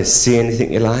teach you like this: see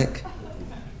anything you like?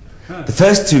 The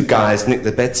first 2 guys nicked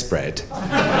the bedspread.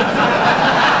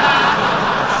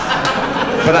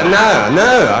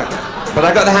 But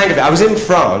I got the hang of it. I was in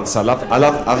France. I love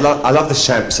the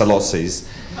Champs-Élysées.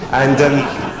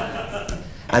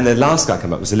 And the last guy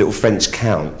came up was a little French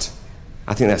count.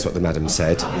 I think that's what the madam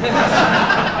said.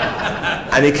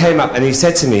 And he came up and he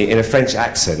said to me in a French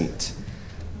accent,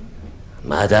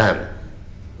 "Madame,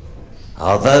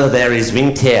 although there is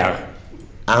winter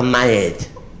on my head,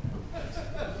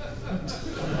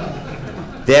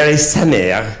 there is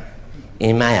summer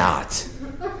in my heart.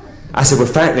 I said, well,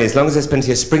 frankly, as long as there's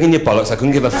plenty of spring in your bollocks, I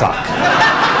couldn't give a fuck.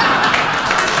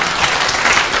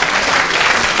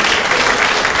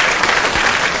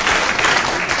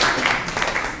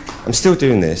 I'm still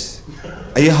doing this.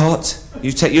 Are you hot?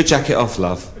 You take your jacket off,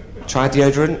 love. Try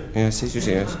deodorant? Yes,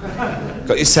 yes.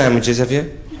 Got your sandwiches, have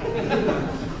you?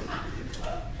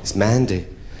 It's Mandy.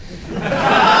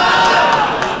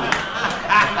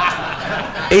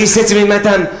 He said to me,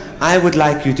 Madame, I would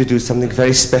like you to do something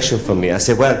very special for me. I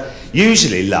said, well,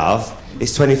 usually, love,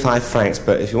 it's 25 francs,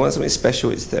 but if you want something special,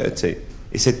 it's 30.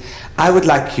 He said, I would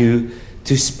like you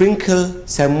to sprinkle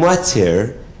some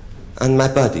water on my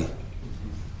body.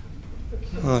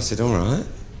 Oh, I said, all right.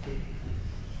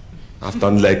 I've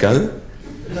done Lego.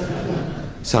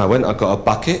 So I went, I got a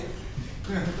bucket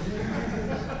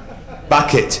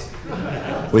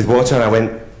with water, and I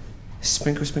went,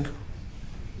 sprinkle, sprinkle.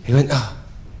 He went, oh,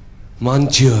 mon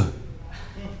Dieu,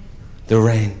 the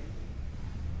rain.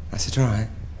 I said, all right.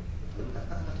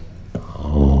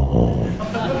 Oh.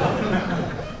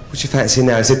 What you fancy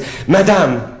now? He said,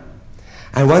 Madame,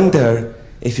 I wonder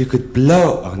if you could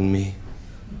blow on me.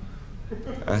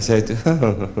 I said,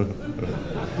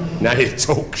 now you're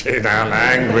talking our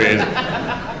language.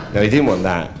 No, he didn't want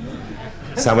that.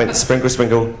 So I went, sprinkle,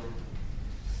 sprinkle.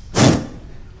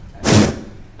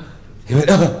 He went,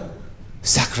 oh,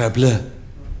 sacre bleu,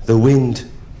 the wind.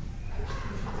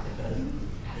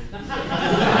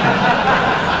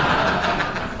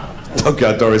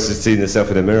 Dockyard Doris has seen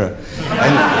herself in a mirror.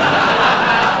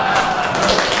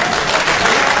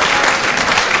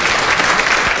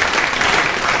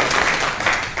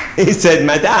 And he said,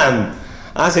 Madame.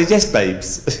 I said, yes,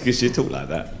 babes, because you talk like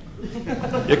that.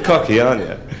 You're cocky, aren't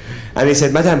you? And he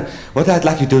said, Madame, what I'd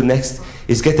like you to do next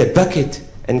is get a bucket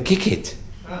and kick it.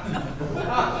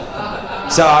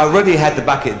 So I already had the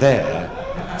bucket there,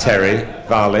 Terry,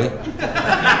 Varley.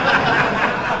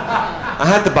 I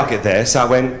had the bucket there, so I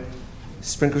went,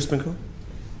 sprinkle, sprinkle.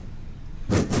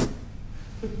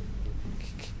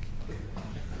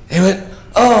 He went,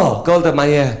 oh, Golda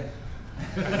Meir.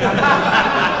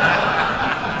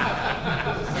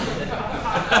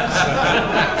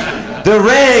 The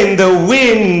rain, the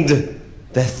wind,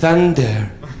 the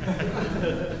thunder.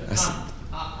 I said,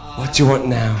 what do you want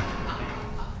now?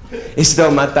 He said,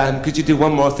 oh, Madame, could you do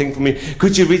one more thing for me?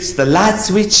 Could you reach the light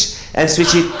switch and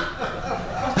switch it?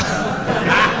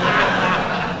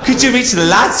 Could you reach the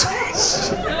light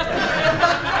switch?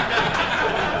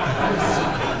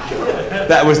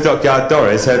 That was Dockyard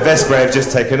Doris. Her Vespa had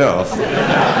just taken off.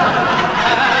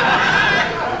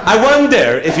 I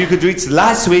wonder if you could reach the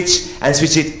light switch and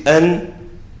switch it on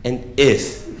and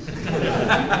if.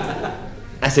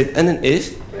 I said, on and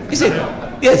if? He said,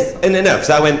 yes, on and off.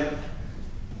 So I went,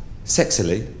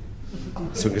 sexily,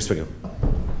 sprinkle, sprinkle.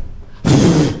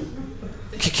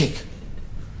 Kick, kick.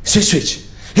 Switch, switch.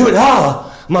 He went,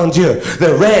 oh, mon Dieu,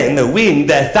 the rain, the wind,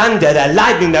 the thunder, the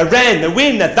lightning, the rain, the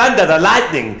wind, the thunder, the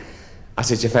lightning. I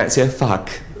said, you fancy a fuck?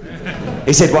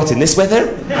 He said, what, in this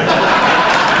weather?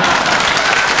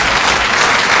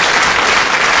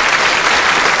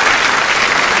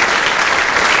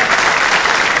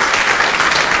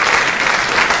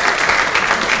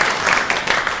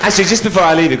 Actually, just before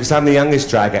I leave you, because I'm the youngest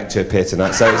drag act to appear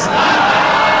tonight, so it's...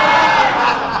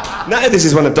 No, this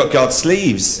is one of Dockyard's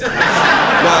sleeves. No.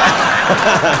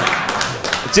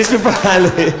 just before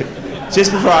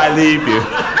I leave you.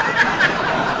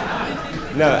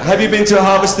 No, have you been to a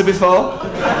harvester before?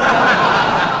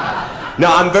 No,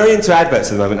 I'm very into adverts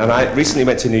at the moment, and I recently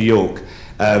went to New York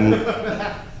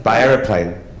by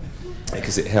aeroplane,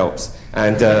 because it helps.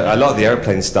 And a lot of the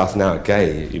aeroplane staff now are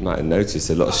gay. You might have noticed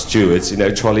a lot of stewards, you know,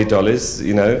 trolley dollies,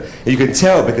 you know. You can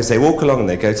tell because they walk along and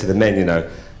they go to the men, you know,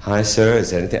 hi, sir, is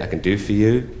there anything I can do for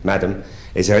you? Madam,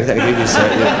 is there anything I can do for you, sir?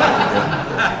 Yeah,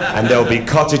 yeah. And there'll be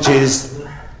cottages.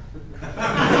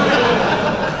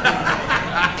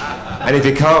 And if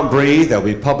you can't breathe, there'll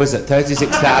be poppers at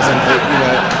 36,000 feet, you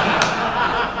know.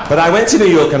 But I went to New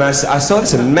York and I saw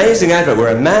this amazing advert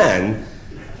where a man,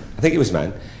 I think it was a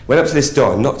man, went up to this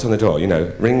door and knocked on the door, you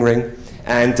know, ring, ring.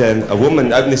 And a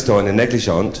woman opened this door in a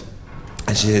negligee, and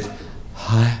she said,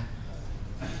 hi.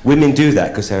 Women do that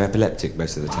because they're epileptic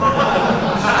most of the time.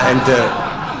 And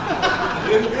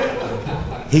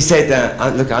he said,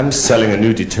 look, I'm selling a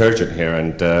new detergent here,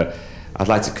 and I'd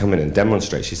like to come in and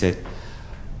demonstrate. She said,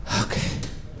 okay,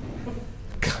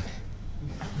 come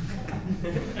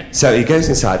in. So he goes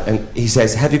inside, and he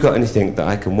says, have you got anything that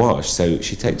I can wash? So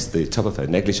she takes the top of her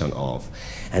negligee off,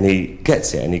 and he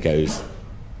gets it and he goes,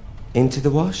 into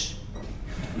the wash?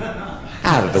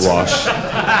 Out of the wash.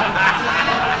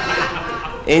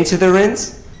 Into the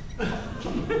rinse?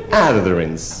 Out of the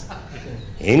rinse.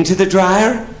 Into the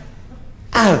dryer,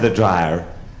 out of the dryer,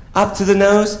 up to the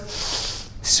nose,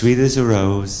 sweet as a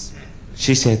rose.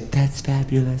 She said, that's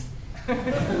fabulous.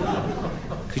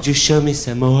 Could you show me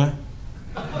some more?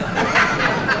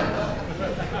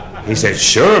 He said,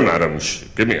 sure, madam.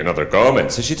 Give me another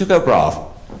garment. So she took her bra off.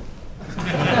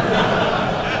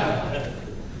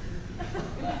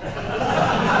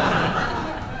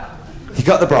 He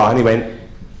got the bra and he went,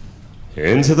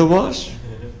 into the wash,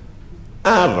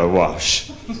 out of the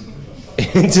wash,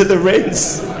 into the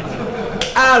rinse,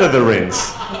 out of the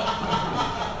rinse,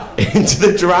 into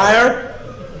the dryer,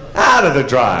 out of the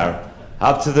dryer,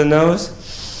 up to the nose,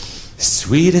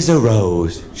 sweet as a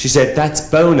rose. She said, that's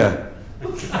boner.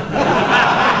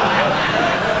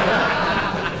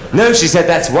 No, she said,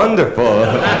 that's wonderful.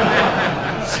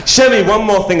 Show me one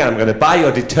more thing and I'm going to buy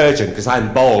your detergent because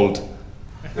I'm bald.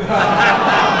 The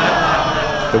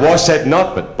wash said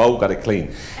not, but bald got it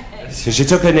clean. So she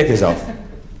took her knickers off.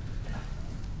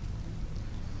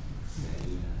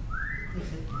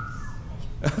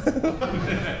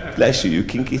 Bless you, you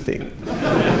kinky thing.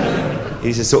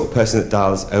 He's the sort of person that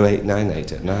dials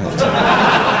 0898 at night.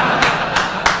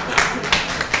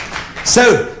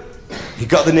 So, he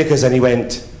got the knickers and he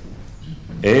went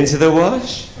into the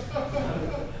wash,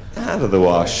 out of the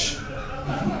wash,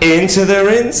 into the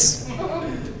rinse,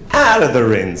 out of the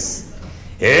rinse,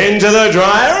 into the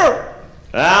dryer,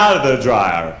 out of the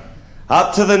dryer,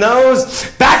 up to the nose,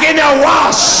 back in the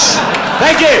wash.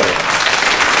 Thank you.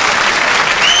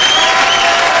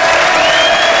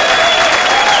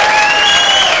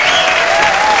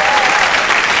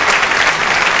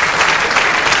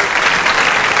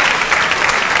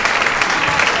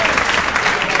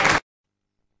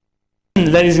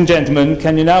 Ladies and gentlemen,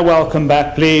 can you now welcome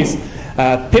back, please,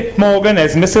 Pip Morgan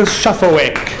as Mrs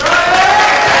Shufflewick.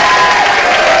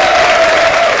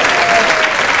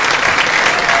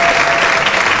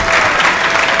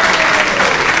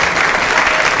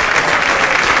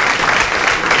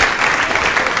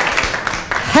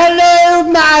 Hello,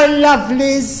 my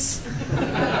lovelies.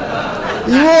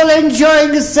 You all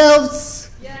enjoying yourselves?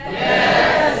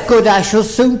 Yes. Good, I shall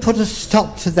soon put a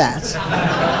stop to that.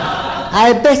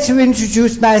 I better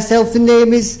introduce myself. The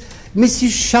name is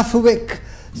Mrs Shufflewick,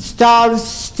 star of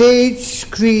stage,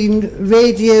 screen,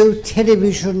 radio,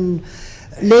 television,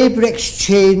 labour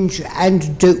exchange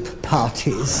and dope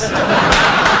parties.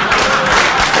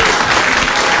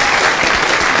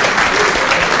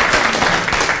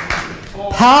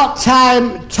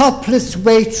 Part-time topless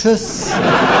waitress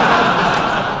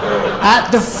at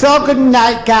the Frog and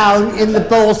Nightgown in the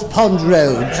Balls Pond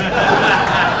Road.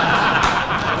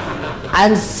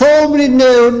 And formerly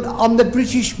known on the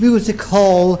British Music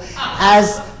Hall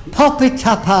as Poppy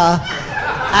Tupper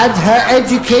and her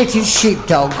educated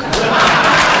sheepdog.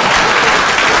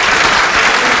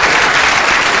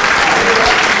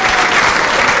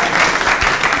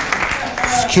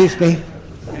 Excuse me.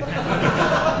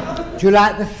 Do you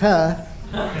like the fur?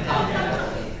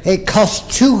 It cost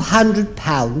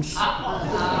 £200.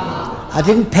 I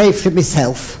didn't pay for it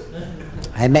myself.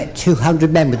 I met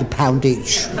 200 men with £1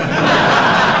 each.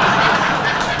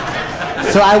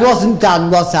 So I wasn't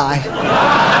done, was I?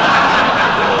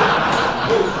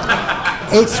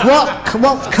 It's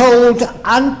what's called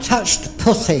untouched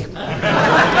pussy.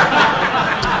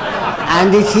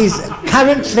 And it is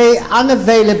currently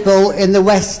unavailable in the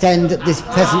West End at this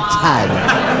present time.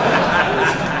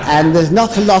 And there's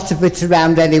not a lot of it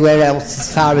around anywhere else as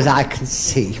far as I can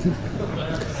see.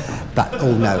 But,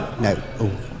 oh no, oh.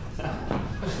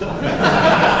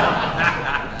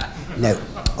 No.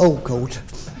 Oh God.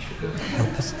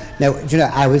 No, do you know,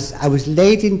 I was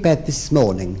laid in bed this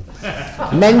morning,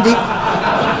 mending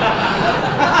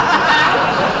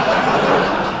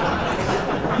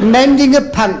a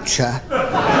puncture.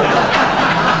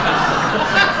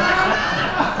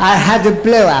 I had a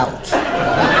blowout.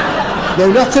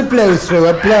 No, not a blow-through,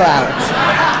 a blowout.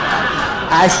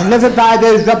 I shall never buy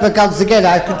those rubber guns again,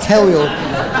 I can tell you.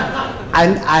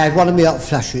 And I had one of my hot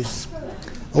flushes.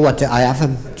 Oh, what do I have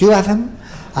them? Do you have them?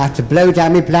 I have to blow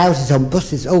down my blouses on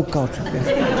buses. Oh, God. Yes.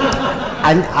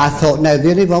 And I thought, no, the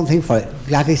only one thing for it,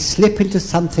 Gladys, slip into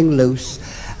something loose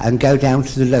and go down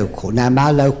to the local. Now,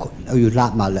 my local... Oh, you'd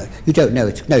like my local. You don't know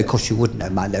it. No, of course you wouldn't know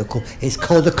my local. It's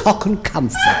called the Cock and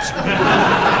Comfort.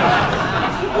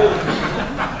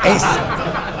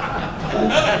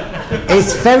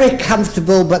 It's very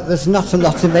comfortable, but there's not a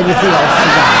lot of anything else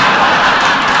around.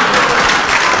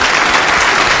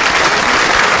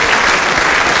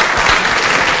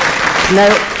 No,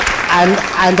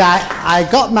 and I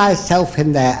got myself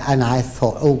in there and I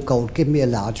thought, oh God, give me a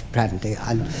large brandy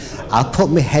and I'll put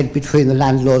my head between the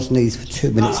landlord's knees for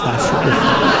 2 minutes and I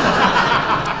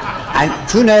And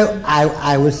do you know,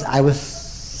 I was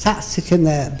sat sitting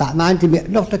there, but minding me,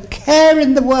 not a care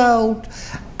in the world.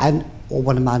 And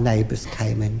one of my neighbours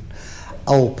came in.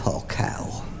 Oh, poor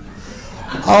cow.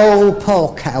 Oh,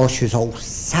 poor cow. She was all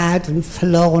sad and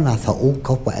forlorn. I thought, oh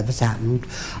God, whatever's happened.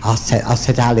 I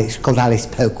said, Alice, called Alice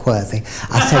Pokeworthy.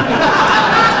 I said,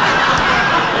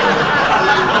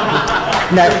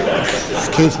 no,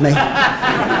 excuse me.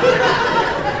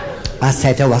 I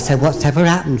said, what's ever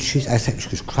happened? I said, she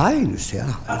was crying, you see.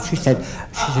 She said,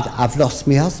 I've lost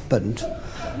my husband.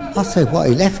 I said, what,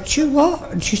 he left you,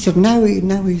 what? And she said, no,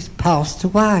 he's passed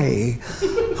away.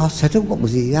 I said, oh, what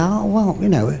was he? Oh, well, you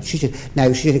know. She said,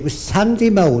 it was Sunday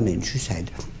morning, she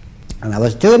said. And I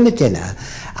was doing the dinner,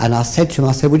 and I said to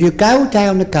him, will you go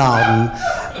down the garden?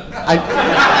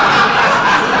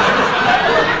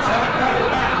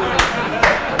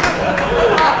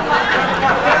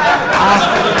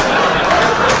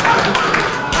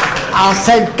 I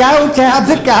said, go down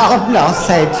the garden, I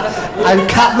said, and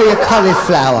cut me a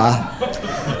cauliflower.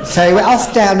 So he went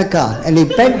off down the garden, and he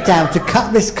bent down to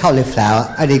cut this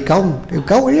cauliflower, and he went,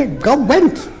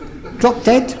 dropped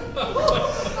dead.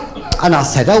 And I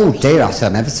said, oh dear, I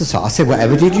said, I'm ever so sorry. I said,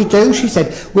 whatever did you do? She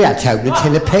said, we had to open a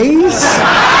tin of peas.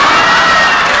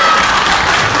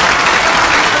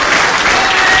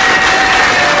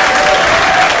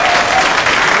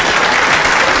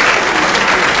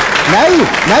 No.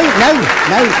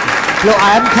 Look,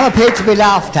 I haven't come up here to be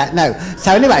laughed at, no.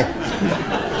 So anyway.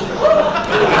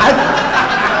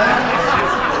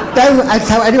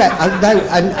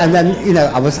 And then, you know,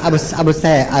 I was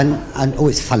there, and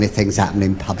always funny things happen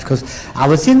in pubs, because I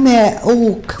was in there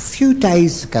a few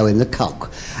days ago in the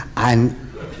Cock, and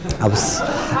I was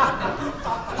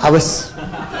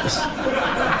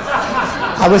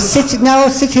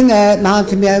sitting there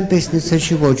minding my own business as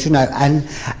you would, you know,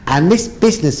 and this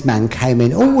businessman came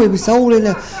in. Oh, he was all in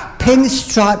a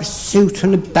pinstripe suit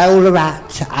and a bowler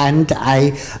hat and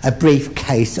a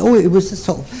briefcase. Oh, it was a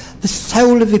sort of the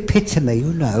soul of epitome,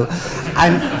 you know.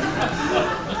 And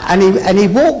he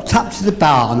walked up to the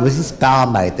bar, and there was this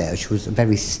barmaid there. She was a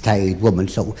very staid woman,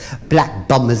 sort of black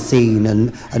bombazine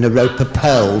and a rope of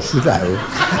pearls, you know.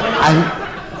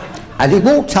 And he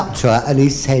walked up to her and he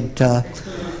said,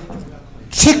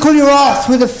 tickle your arse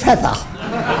with a feather.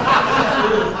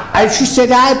 And she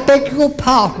said, I beg your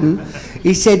pardon.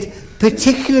 He said,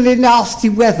 particularly nasty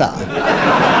weather.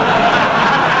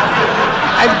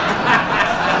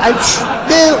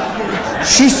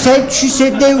 She said,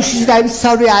 I'm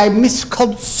sorry, I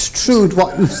misconstrued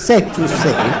what you said, you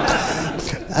see.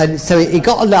 And so he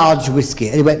got a large whiskey,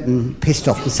 and he went and pissed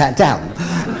off and sat down.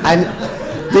 And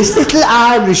this little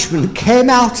Irishman came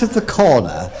out of the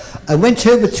corner and went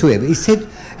over to him. He said,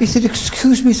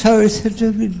 excuse me, sir. He said,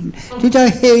 did I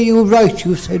hear you right?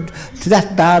 You said to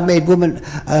that barmaid woman,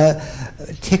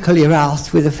 tickle your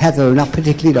ass with a feather, and not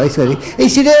particularly nice. He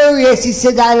said, oh yes, he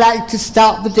said, I like to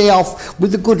start the day off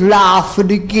with a good laugh and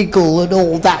a giggle and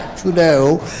all that, you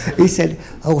know. He said,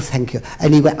 oh, thank you.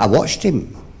 And I watched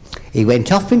him. He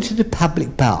went off into the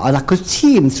public bar, and I could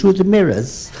see him through the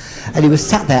mirrors, and he was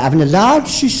sat there having a large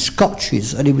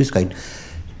scotches, and he was going,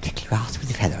 tickle your ass with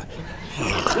a feather.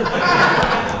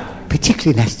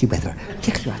 Particularly nasty weather.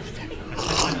 Tickle your ass with a feather.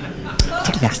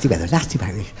 Tickle nasty weather, nasty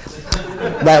weather.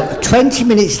 Well, 20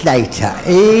 minutes later,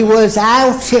 he was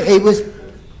out, he was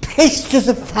pissed as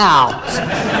a fart.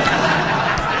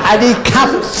 And he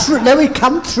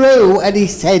come through, and he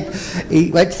said,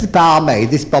 he went to the barmaid,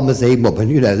 this bombazine woman,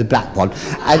 you know, the black one,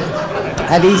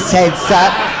 and he said,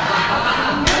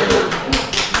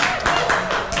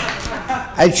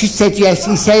 and she said, yes,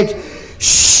 he said,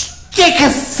 stick a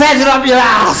feather up your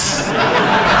ass.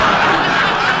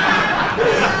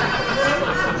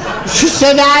 She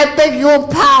said, I beg your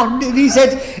pardon. And he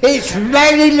said, it's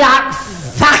raining like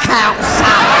fuck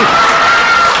outside.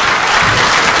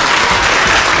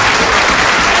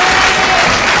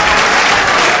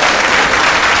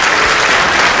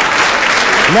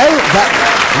 No.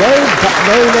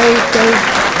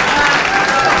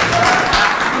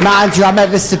 Mind you, I'm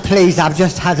ever so pleased. I've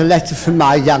just had a letter from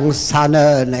my young son,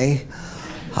 Ernie.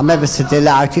 I'm ever so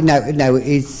delighted. No,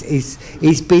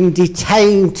 he's been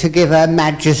detained to give Her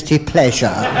Majesty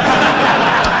pleasure.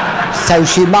 So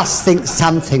she must think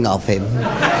something of him.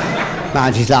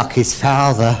 Mind, he's like his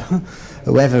father,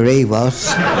 whoever he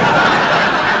was.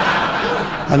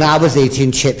 And I was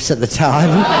eating chips at the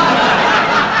time.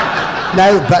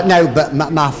 But my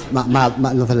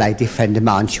another lady friend of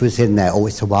mine, she was in there,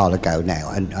 it's a while ago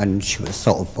now, and she was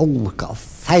sort of, got a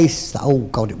face, oh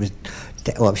God, it was,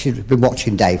 well, she'd been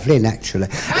watching Dave Lynn, actually.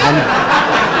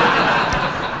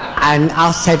 And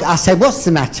I said, what's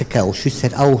the matter, girl? She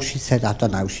said, I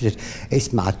don't know. She said,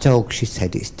 it's my dog. She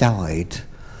said, it's died.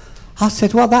 I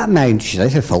said, what that means? She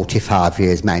said, it's 45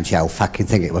 years, man, she old fucking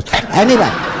thing it was.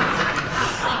 Anyway.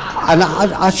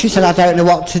 And she said, I don't know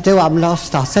what to do, I'm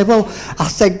lost. I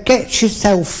said, get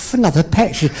yourself another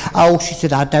pet. She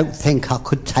said, I don't think I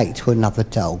could take to another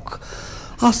dog.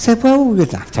 I said, well,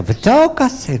 you'd have to have a dog. I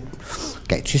said,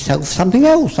 get yourself something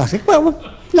else. I said, well,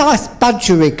 nice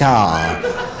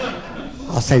budgerigar.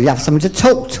 I said, you have someone to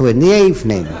talk to in the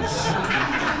evenings.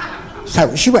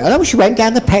 So she went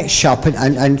down the pet shop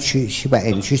and she went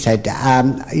in. She said,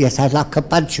 yes, I'd like a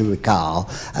budgerigar.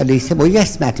 And he said, well,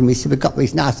 yes, madam. He said, we've got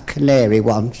these nice canary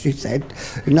ones. She said,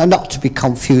 not to be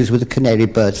confused with the canary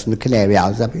birds from the Canary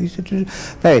Islands. He said,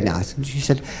 very nice. And she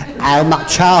said, how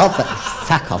much are they?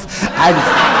 Fuck off.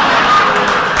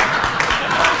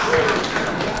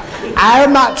 How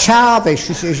much are they?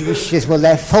 She says, well,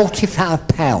 they're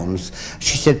 £45.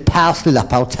 She said, parcel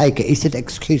up, I'll take it. He said,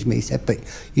 excuse me. He said, but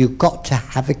you've got to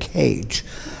have a cage.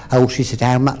 She said,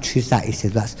 how much is that? He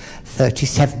said, that's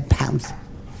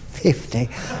 £37.50.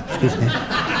 Excuse me.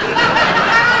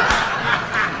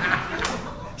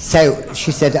 So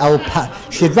she said,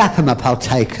 she said, wrap them up, I'll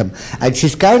take them. And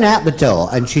she's going out the door,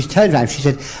 and she's turned around, she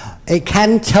said, it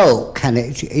can talk, can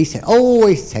it? He said,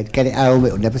 get it home,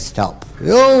 it'll never stop.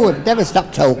 Oh, it'll never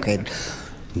stop talking.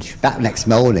 And she's back next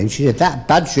morning, she said, that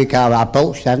budgerigar I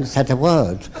bought, she hadn't said a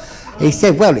word. He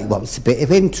said, well, it wants a bit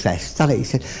of interest, doesn't it? He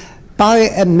said, buy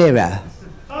it a mirror.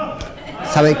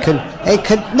 So he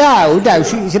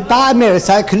said, buy a mirror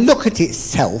so it can look at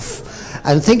itself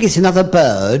and think it's another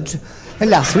bird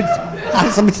and have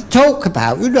something to talk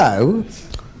about, you know.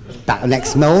 Back the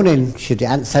next morning, she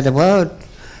hadn't said a word.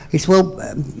 He said, well,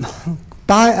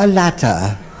 buy a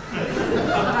ladder.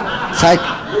 So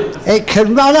it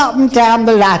can run up and down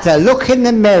the ladder, look in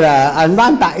the mirror and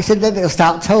run back. He said, then it'll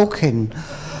start talking.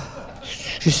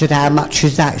 She said, how much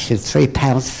is that? She said,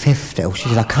 £3.50. She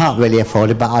said, I can't really afford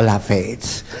it, but I'll have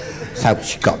it. So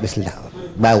she got this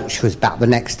well, she was back the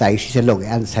next day. She said, look, it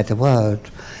hadn't said a word.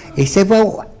 He said,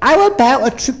 well, how about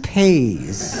a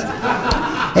trapeze?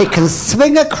 It can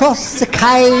swing across the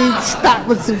cage,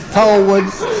 backwards and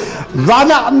forwards,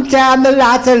 run up and down the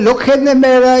ladder, look in the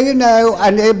mirror, you know,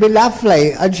 and it'd be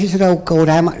lovely. And she said, oh, God,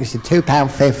 how much? He said,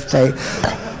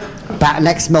 £2.50. Back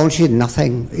next morning, she did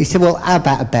nothing. He said, well, how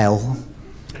about a bell?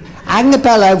 Hang the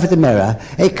bell over the mirror.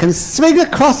 It can swing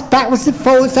across, backwards and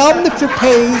forwards on the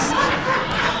trapeze,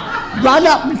 run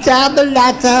up and down the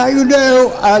ladder, you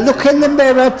know, look in the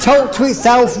mirror, talk to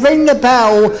itself, ring the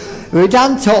bell. We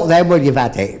done talk then, well, you've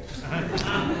had it.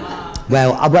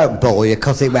 Well, I won't bore you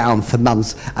because it went on for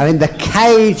months. I mean, the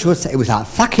cage was like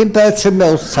fucking Bertram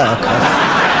Mills Circus.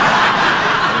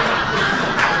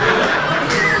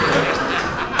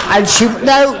 And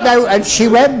she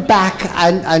went back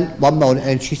and one morning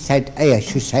and she said,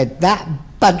 that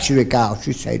budgerigar,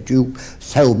 she said, you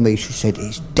sold me, she said,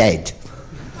 it's dead.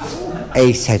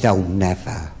 He said, oh,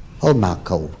 never. Oh, my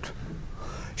God.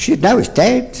 She said, no, it's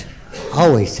dead.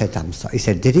 Oh, he said, I'm sorry. He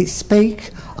said, did it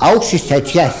speak? Oh, she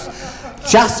said, yes.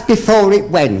 Just before it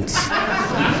went.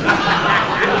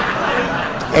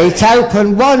 It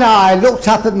opened one eye, looked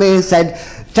up at me and said,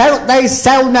 don't they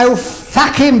sell no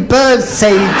fucking birdseed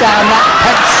down that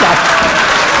pet shop?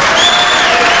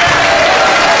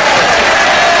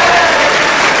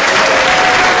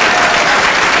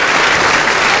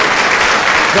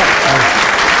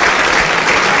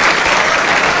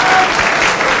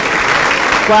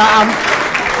 Well,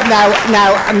 no,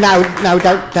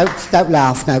 don't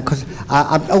laugh now, because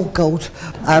oh God,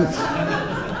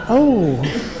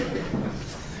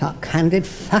 that candid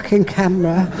fucking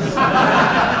camera,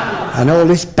 and all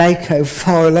this Baco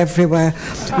foil everywhere.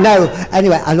 No,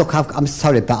 anyway, look, I'm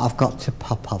sorry, but I've got to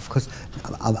pop off because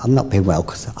I'm not being well,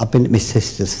 because I've been at my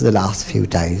sister's for the last few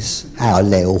days. Our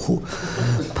Lil,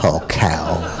 poor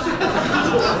cow.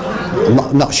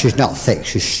 She's not thick,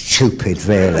 she's stupid,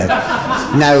 really.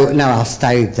 No, I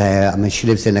stayed there. I mean, she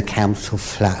lives in a council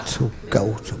flat. Oh,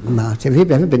 God, Martyn, have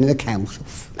you ever been in a council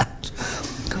flat?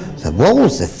 The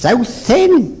walls are so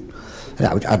thin.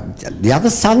 The other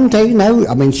Sunday, you know,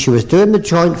 I mean, she was doing the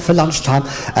joint for lunchtime,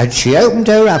 and she opened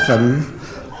her oven,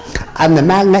 and the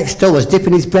man next door was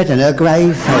dipping his bread in her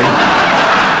gravy.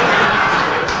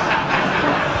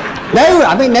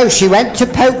 No, she went to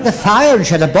poke the fire and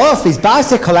she had a boy off his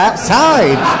bicycle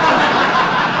outside.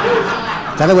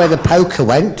 Don't know where the poker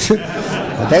went.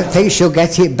 I don't think she'll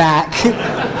get it back.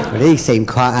 But he seemed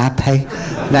quite happy.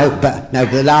 No, but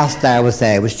the last day I was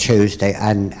there was Tuesday,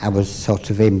 and I was sort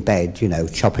of in bed, you know,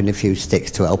 chopping a few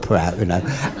sticks to help her out, you know.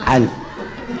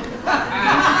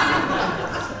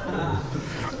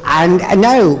 And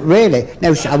no, really, no,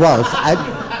 I was. I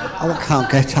can't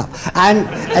get up. And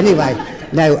anyway,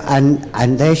 no,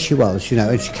 and there she was, you know,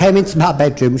 and she came into my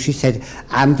bedroom. She said,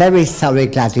 "I'm very sorry,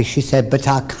 Gladys," she said, "but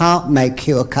I can't make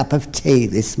you a cup of tea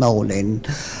this morning."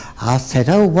 I said,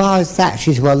 "Oh, why is that?"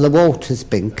 She said, "Well, the water's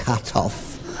been cut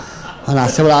off." And I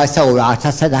said, "Well, it's all right."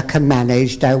 I said, "I can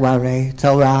manage, don't worry, it's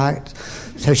all right."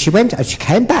 So she went, and she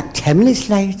came back 10 minutes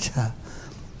later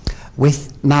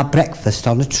with my breakfast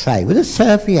on a tray, with a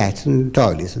serviette and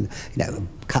doilies and, you know,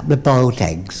 a couple of boiled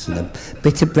eggs and a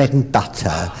bit of bread and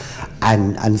butter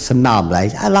and some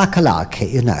marmalade. I like it,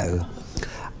 you know.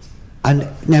 And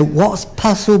now what's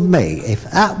puzzled me, if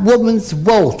that woman's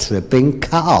water had been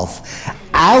cut off,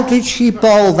 how did she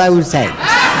boil those eggs?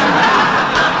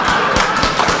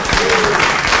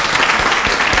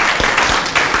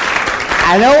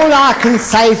 And all I can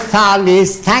say finally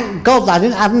is, thank God I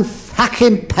didn't have them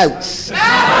fucking poached.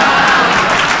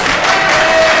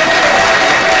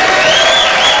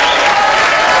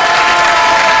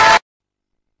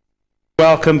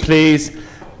 Welcome, please,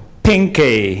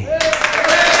 Pinkie.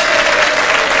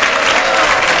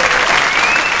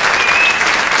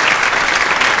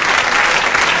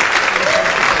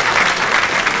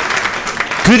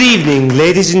 Good evening,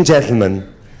 ladies and gentlemen.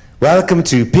 Welcome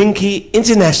to Pinkie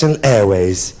International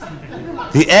Airways,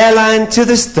 the airline to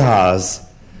the stars,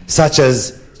 such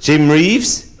as Jim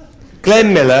Reeves,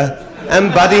 Glenn Miller,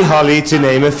 and Buddy Holly, to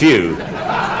name a few.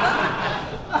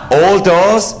 All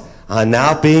doors are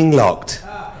now being locked,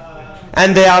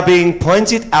 and they are being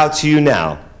pointed out to you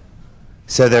now,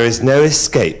 so there is no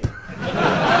escape.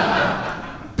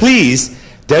 Please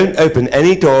don't open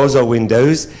any doors or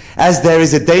windows, as there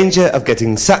is a danger of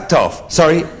getting sucked out.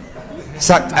 Sorry.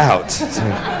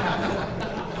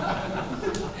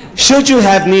 Should you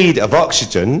have need of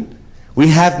oxygen, we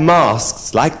have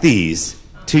masks like these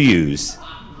to use.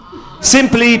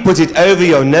 Simply put it over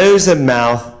your nose and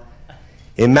mouth,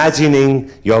 imagining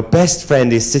your best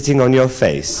friend is sitting on your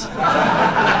face.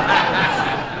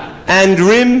 And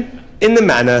rim in the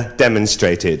manner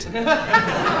demonstrated.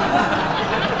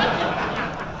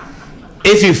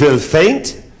 If you feel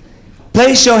faint,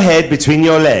 place your head between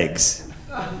your legs.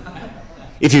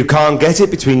 If you can't get it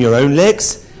between your own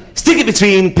legs, stick it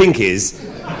between Pinkie's,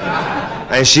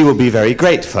 and she will be very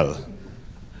grateful.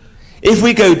 If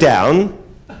we go down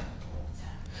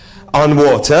on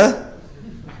water,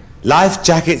 life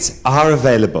jackets are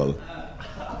available.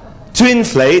 To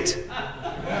inflate,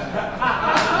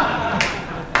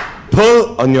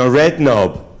 pull on your red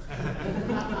knob.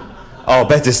 Or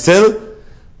better still,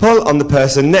 pull on the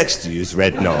person next to you's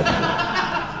red knob.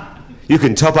 You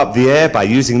can top up the air by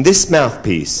using this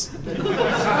mouthpiece.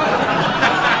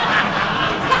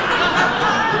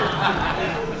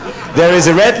 There is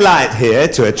a red light here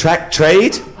to attract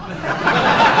trade,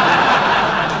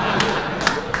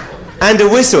 and a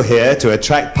whistle here to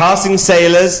attract passing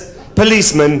sailors,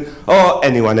 policemen, or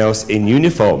anyone else in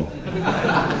uniform.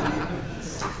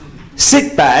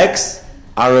 Sick bags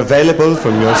are available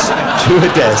from your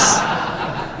stewardess.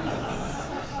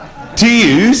 To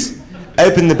use,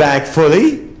 open the bag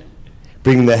fully,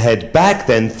 bring the head back,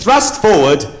 then thrust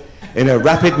forward in a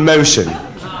rapid motion,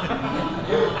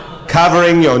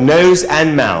 covering your nose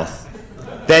and mouth.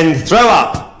 Then throw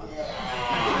up.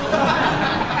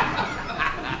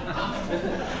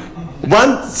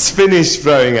 Once finished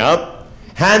throwing up,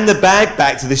 hand the bag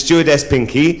back to the stewardess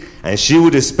Pinkie, and she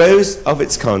will dispose of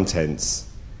its contents.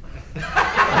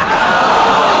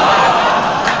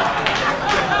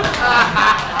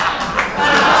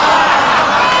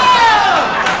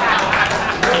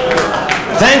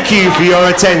 Thank you for your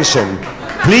attention.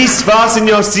 Please fasten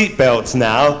your seatbelts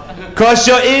now, because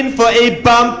you're in for a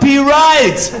bumpy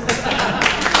ride.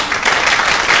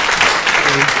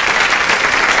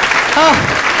 Oh,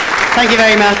 thank you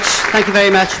very much. Thank you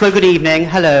very much. Well, good evening.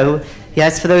 Hello.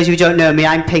 Yes, for those of you who don't know me,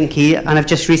 I'm Pinkie, and I've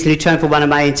just recently returned from one of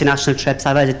my international trips.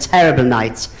 I've had a terrible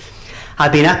night.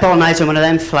 I've been up all night on one of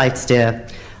them flights, dear.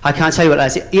 I can't tell you what it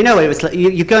was. You know what it was like?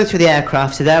 You're going through the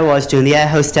aircraft, so there I was doing the air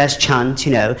hostess chant,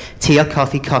 you know, tea or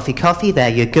coffee, coffee, coffee, there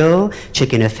you go.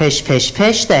 Chicken or fish, fish,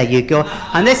 fish, there you go.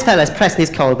 And this fella's pressing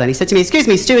his call bell. He said to me, "Excuse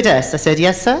me, stewardess." I said,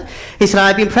 "Yes, sir?" He said,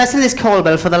 "I've been pressing this call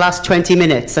bell for the last 20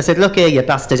 minutes. I said, "Look here, you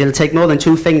bastard, it'll take more than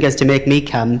 2 fingers to make me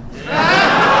come."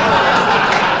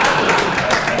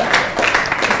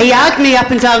 He had me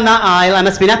up and down that aisle. I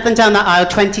must have been up and down that aisle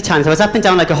 20 times. I was up and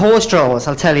down like a horse draws,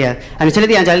 I'll tell you. And until at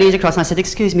the end I leaned across and I said,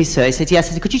 "Excuse me, sir." He said, "Yes."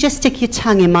 I said, "Could you just stick your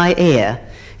tongue in my ear?"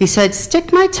 He said,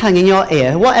 "Stick my tongue in your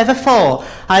ear? Whatever for?"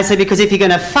 I said, "Because if you're going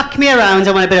to fuck me around,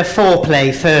 I want a bit of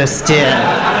foreplay first, dear."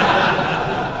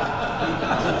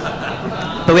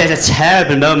 But we had a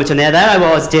terrible moment on there. There I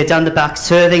was, dear, down the back,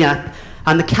 serving up.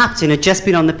 And the captain had just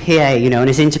been on the PA, you know, on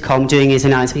his intercom doing his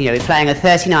announcement. You know, we're flying at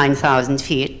 39,000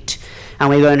 feet. And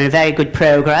we were in a very good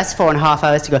progress, 4.5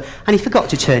 hours to go. And he forgot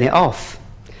to turn it off.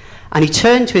 And he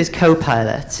turned to his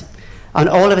co-pilot. And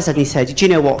all of a sudden he said, do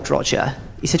you know what, Roger?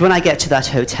 He said, when I get to that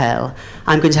hotel,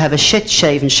 I'm going to have a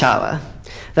shit-shaven shower.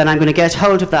 Then I'm going to get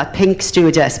hold of that pink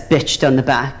stewardess bitch down the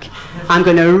back. I'm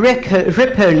going to rip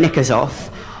her knickers off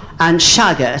and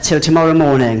shag her till tomorrow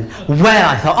morning. Well,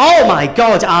 I thought, oh my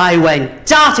God, I went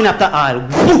darting up the aisle.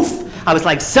 Woof! I was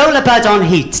like solar bud on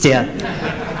heat, dear.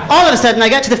 All of a sudden, I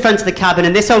get to the front of the cabin,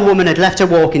 and this old woman had left her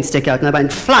walking stick out, and I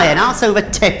went flying, arse over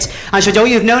tit. And she said, oh,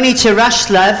 you've no need to rush,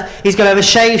 love. He's going to have a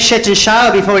shave, shit, and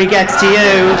shower before he gets to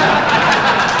you.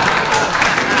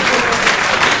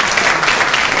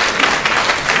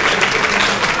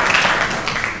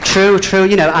 True,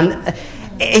 you know, and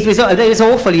it was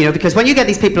awful, you know, because when you get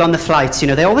these people on the flights, you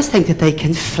know, they always think that they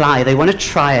can fly. They want to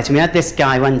try it. And we had this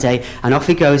guy one day, and off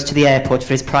he goes to the airport for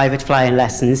his private flying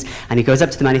lessons, and he goes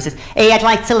up to the man and he says, hey, I'd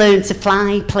like to learn to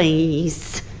fly,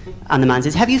 please. And the man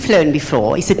says, have you flown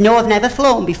before? He said, no, I've never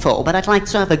flown before, but I'd like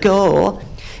to have a go.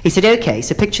 He said, okay,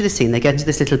 so picture the scene. They get into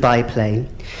this little biplane.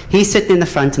 He's sitting in the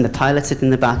front, and the pilot's sitting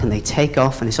in the back, and they take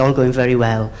off, and it's all going very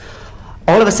well.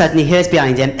 All of a sudden, he hears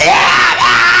behind him,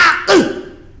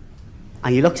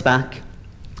 and he looks back,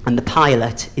 and the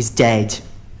pilot is dead.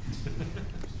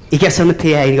 He gets on the PA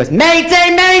and he goes, Mayday,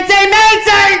 Mayday,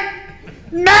 Mayday!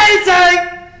 Mayday!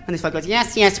 And this guy goes,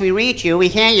 yes, we read you, we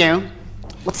hear you.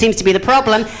 What seems to be the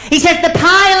problem? He says, the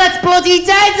pilot's bloody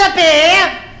dead up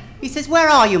here! He says, where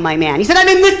are you, my man? He said, I'm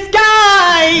in the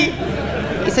sky!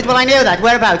 He said, well, I know that.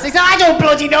 Whereabouts? He said, I don't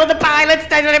bloody know. The pilot's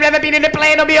dead. I've never been in a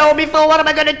plane on my own before. What am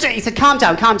I going to do? He said, calm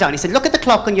down. He said, look at the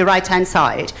clock on your right-hand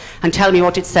side and tell me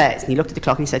what it says. And he looked at the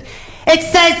clock and he said, it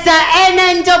says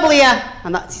NNW.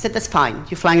 And he said, that's fine.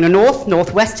 You're flying in a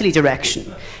northwesterly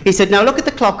direction. He said, now look at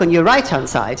the clock on your right-hand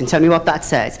side and tell me what that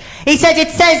says. He said, it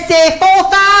says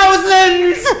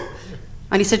 4,000.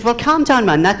 And he said, well, calm down,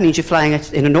 man. That means you're flying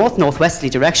in a northwesterly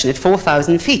direction at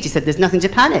 4,000 feet. He said, there's nothing to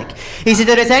panic. He said,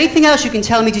 there is anything else you can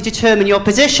tell me to determine your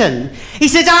position? He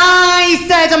said,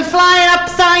 I'm flying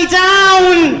upside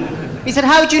down. He said,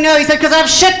 how do you know? He said, because I've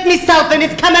shit myself and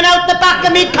it's coming out the back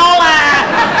of me collar.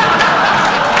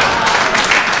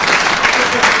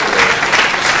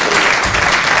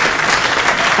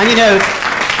 And you know,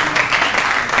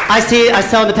 I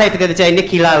saw in the paper the other day,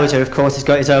 Nicky Lauder, of course, has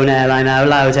got his own airline now,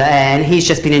 Lauder, and he's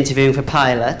just been interviewing for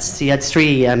pilots. He had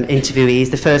 3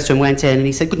 interviewees. The first one went in and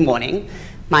he said, good morning,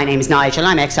 my name is Nigel,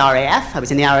 I'm ex-RAF. I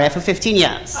was in the RAF for 15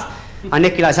 years. And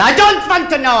Nicky Lauder said, I don't want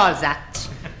to know all that.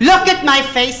 Look at my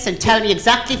face and tell me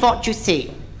exactly what you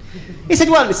see. He said,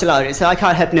 well, Mr. Lauder, I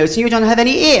can't help noticing you don't have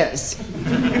any ears. He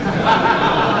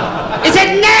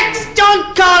said, next,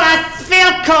 don't call us,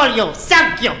 we'll call you,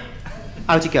 thank you.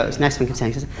 Out he goes. Next one comes in.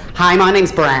 He says, hi, my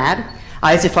name's Brad.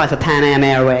 I used to fly for Pan Am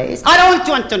Airways. I don't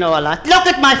want to know a lot. Look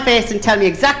at my face and tell me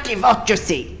exactly what you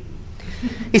see.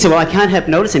 He said, well, I can't help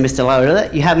noticing, Mr. Lauder,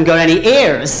 that you haven't got any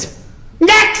ears.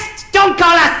 Next! Don't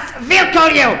call us! We'll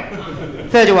call you!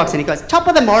 Third walks in. He goes, top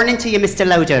of the morning to you, Mr.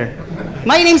 Lauder.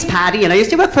 My name's Paddy and I used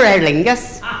to work for Aer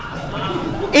Lingus.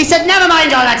 He said, never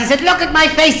mind all that. He said, look at my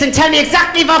face and tell me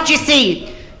exactly what you see.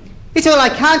 He said, well, I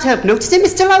can't help noticing,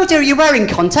 Mr. Lauder, are you wearing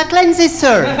contact lenses,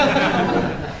 sir?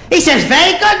 He says,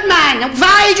 very good, man.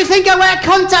 Why do you think I wear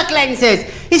contact lenses?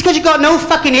 He's because you've got no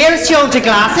fucking ears to hold your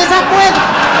glasses up with.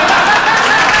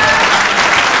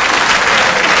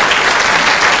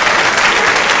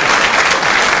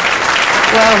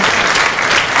 Well,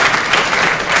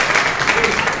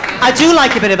 I do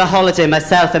like a bit of a holiday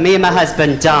myself, and me and my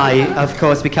husband, Di, of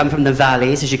course, we come from the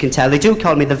valleys, as you can tell. They do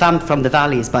call me the vamp from the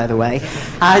valleys, by the way.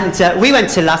 And we went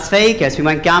to Las Vegas, we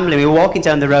went gambling. We were walking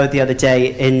down the road the other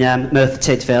day in Merthyr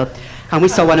Tydfil, and we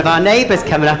saw one of our neighbours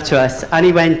coming up to us, and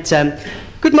he went,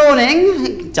 good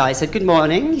morning. Di said, good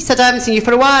morning. He said, I haven't seen you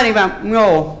for a while. And he went,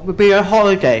 no, we've been on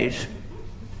holidays.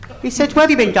 He said, where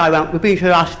have you been, Di? Went, we've been to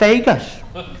Las Vegas.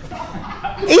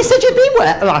 He said, you've been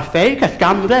where? Las Vegas,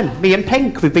 gambling. Me and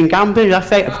Pink, we've been gambling in Las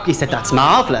Vegas. He said, that's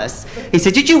marvellous. He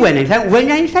said, did you win anything? Win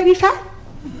anything, he said?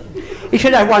 He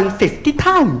said, I won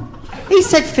 £50. He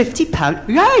said, £50?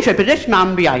 Yeah, he said, but this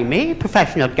man behind me,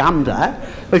 professional gambler,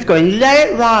 was going, let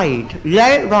it ride.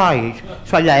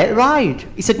 So I let it ride.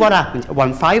 He said, what happened? I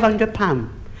won £500.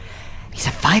 He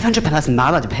said, £500, that's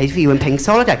mad, I'd have paid for you and Pink's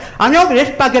holiday. I know, but this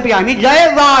bugger behind me,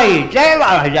 let it ride.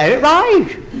 I let it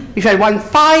ride. He said, I won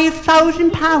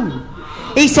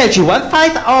 £5,000. He said, you won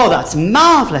oh, that's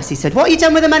marvellous. He said, what have you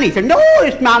done with the money? He said, no,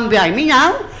 this man behind me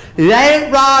now. Let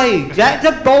it ride. Let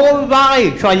the ball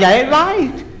ride. So I let it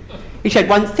ride. He said,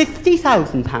 won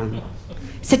 £50,000.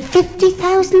 He said,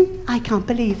 50,000? I can't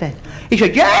believe it. He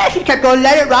said, yes. He kept going,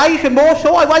 let it rise, and more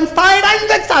so, I won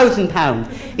 £500,000.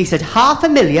 He said,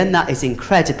 £500,000, that is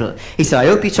incredible. He said, I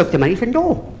hope you took the money. He said,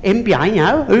 no, in behind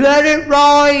now. Let it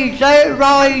rise,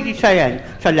 he's saying.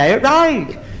 So let it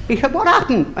rise. He said, what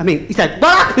happened? He said,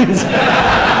 what happened?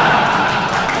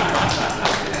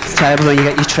 It's terrible when you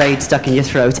get your trade stuck in your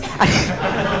throat.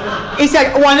 He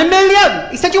said, won £1 million.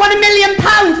 He said, you won £1 million,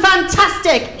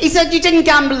 fantastic. He said, you didn't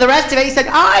gamble the rest of it. He said,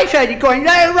 I said, you're going,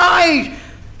 let it rise.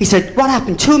 He said, what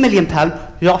happened? £2 million,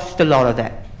 lost a lot of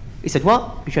it. He said,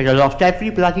 what? He said, I lost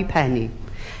every bloody penny.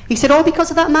 He said, all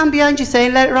because of that man behind you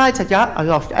saying, let it ride. I said, yeah, I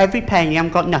lost every penny,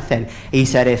 I've got nothing. He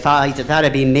said, if that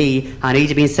had been me, and he'd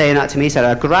have been saying that to me, he said,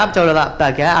 I grabbed all of that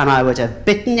bugger, and I would have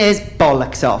bitten his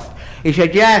bollocks off. He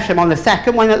said, yes, I'm on the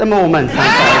second one at the moment.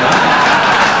 Thank you very much.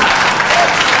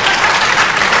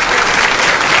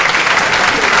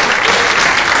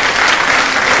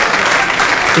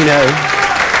 You know.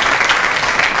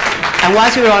 And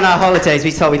whilst we were on our holidays,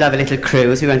 we thought we'd have a little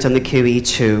cruise. We went on the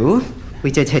QE2.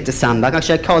 We did hit the sandbag.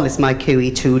 Actually, I call this my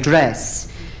QE2 dress,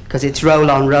 because it's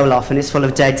roll on, roll off, and it's full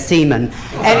of dead semen.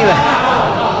 Anyway,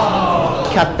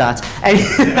 cut that.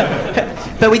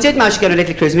 But we did manage to go on a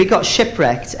little cruise, and we got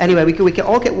shipwrecked. Anyway, we could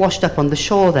all get washed up on the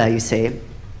shore there, you see.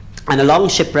 And along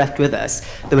shipwrecked with us,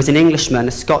 there was an Englishman,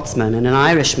 a Scotsman, and an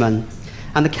Irishman.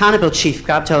 And the cannibal chief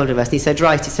grabbed hold of us, and he said,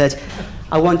 right, he said,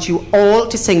 I want you all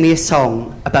to sing me a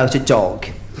song about a dog.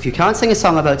 If you can't sing a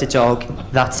song about a dog,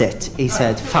 that's it. He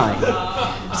said, fine.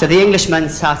 So the Englishman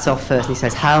sat off first, and he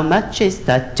says, how much is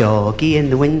that doggy in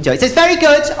the window? He says, very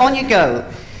good, on you go.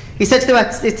 He said to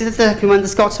the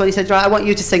Scotsman, he said, right, I want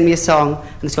you to sing me a song.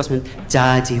 And the Scotsman,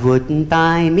 Daddy wouldn't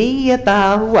buy me a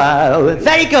bow wow.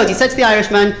 Very good. He said to the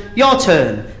Irishman, your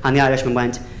turn. And the Irishman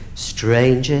went,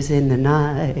 strangers in the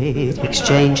night,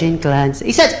 exchanging glances.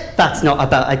 He said, that's not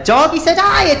about a dog. He said,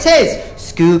 aye, it is.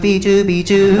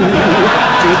 Scooby-Dooby-Doo.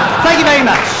 Thank you very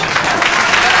much.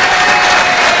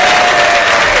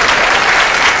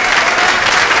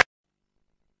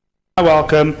 I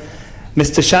welcome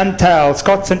Mr. Chantal,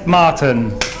 Scott St.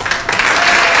 Martin.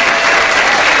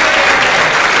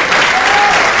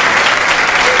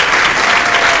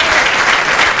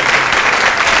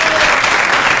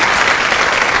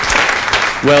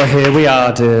 Well, here we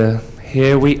are, dear.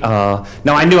 Here we are.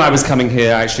 Now, I knew I was coming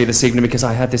here, actually, this evening because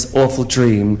I had this awful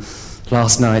dream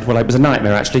last night. Well, it was a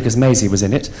nightmare, actually, because Maisie was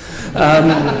in it.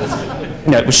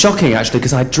 No, it was shocking, actually,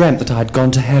 because I dreamt that I had gone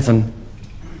to heaven.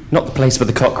 Not the place for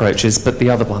the cockroaches, but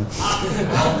the other one.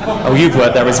 Oh, you've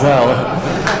worked there as well.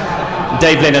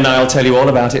 Dave, Lynn and I will tell you all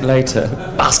about it later.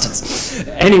 Bastards.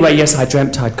 Anyway, yes, I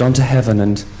dreamt I'd gone to heaven,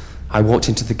 and I walked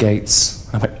into the gates.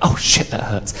 I went, oh shit, that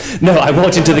hurts. No, I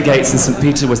walked into the gates and St.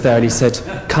 Peter was there and he said,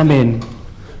 come in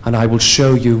and I will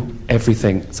show you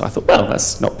everything. So I thought, well,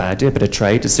 that's not bad, dear, bit of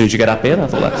trade as soon as you get up here. I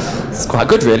thought, that's quite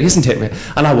good, really, isn't it?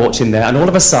 And I walked in there and all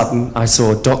of a sudden I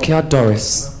saw Dockyard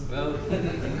Doris.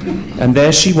 And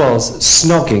there she was,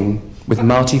 snogging with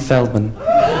Marty Feldman.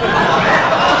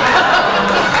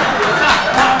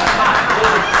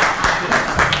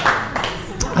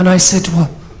 And I said,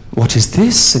 what is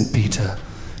this, St. Peter?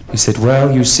 He said,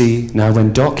 well, you see, now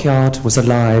when Dockyard was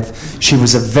alive, she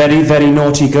was a very, very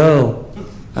naughty girl,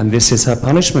 and this is her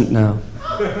punishment now.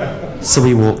 So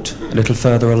we walked a little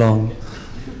further along,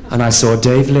 and I saw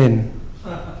Dave Lynn,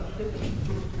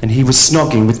 and he was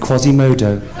snogging with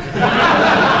Quasimodo.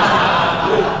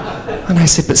 And I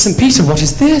said, but St. Peter, what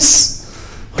is this?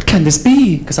 What can this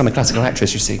be? Because I'm a classical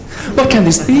actress, you see. What can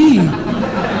this be?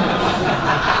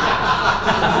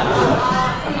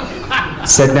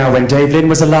 Said now when Dave Lynn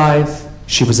was alive,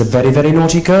 she was a very, very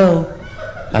naughty girl,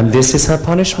 and this is her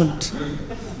punishment.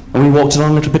 And we walked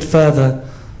along a little bit further,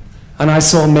 and I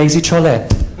saw Maisie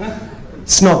Trollette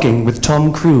snogging with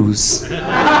Tom Cruise. And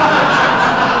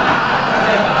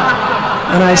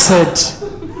I said,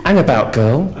 hang about,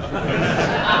 girl.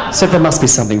 Said there must be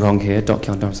something wrong here.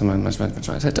 Dockyard, I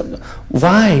said,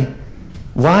 why?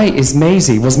 Why was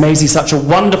Maisie such a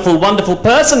wonderful, wonderful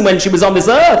person when she was on this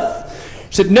earth?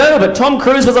 She said, no, but Tom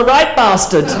Cruise was a right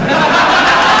bastard.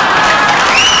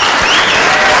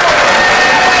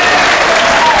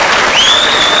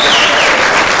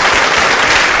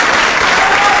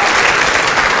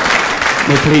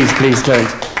 No, please don't.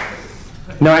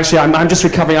 No, actually, I'm just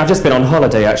recovering. I've just been on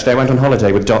holiday, actually. I went on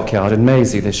holiday with Dockyard and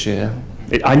Maisie this year.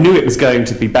 I knew it was going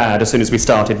to be bad as soon as we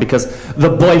started because the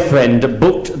boyfriend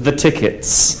booked the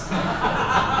tickets.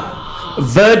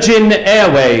 Virgin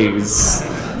Airways.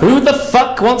 Who the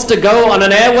fuck wants to go on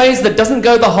an airways that doesn't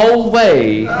go the whole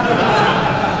way?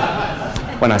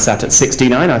 When I sat at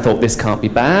 69, I thought, this can't be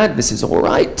bad, this is all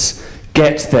right.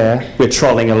 Get there, we're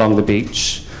trolling along the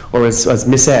beach. Or as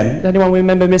Miss M. Anyone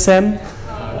remember Miss M?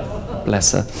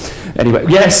 Bless her. Anyway,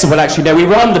 yes, well actually no, we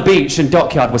were on the beach and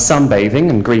Dockyard was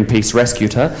sunbathing and Greenpeace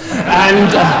rescued her.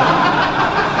 And...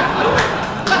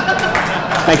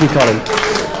 thank you, Colin.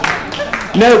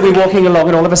 No, we're walking along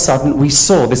and all of a sudden we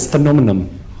saw this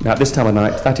phenomenon. Now, at this time of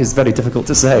night, that is very difficult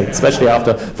to say, especially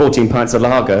after 14 pints of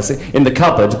lager in the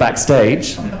cupboard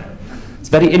backstage. It's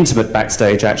very intimate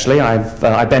backstage, actually.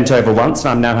 I bent over once and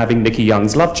I'm now having Nikki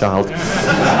Young's love child.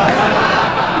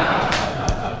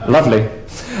 Lovely.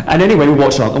 And anyway, we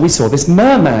watched along and we saw this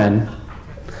merman.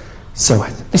 So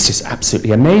this is absolutely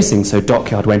amazing. So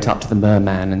Dockyard went up to the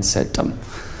merman and said,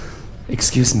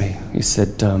 excuse me, he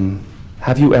said,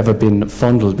 have you ever been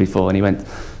fondled before? And he went,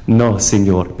 no,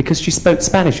 senor, because she spoke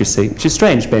Spanish, you see. She's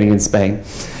strange being in Spain.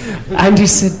 And he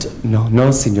said, no,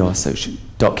 senor. So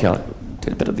Dockyard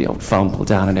did a bit of the old fumble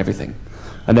down and everything.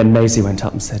 And then Maisie went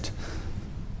up and said,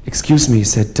 excuse me, he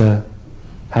said,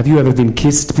 have you ever been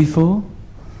kissed before?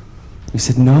 He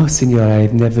said, no, senor, I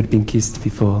have never been kissed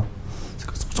before.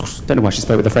 Don't know why she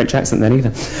spoke with a French accent then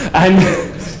either.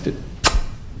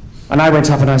 And I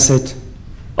went up and I said,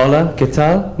 hola, ¿qué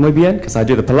tal? Muy bien? Because I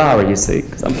do the palabra, you see,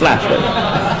 because I'm flash.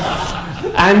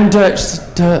 And she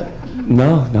said,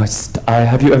 no,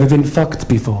 have you ever been fucked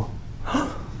before?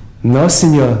 No,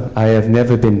 senor, I have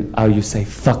never been, how you say,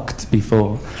 fucked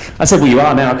before. I said, well, you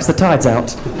are now, because the tide's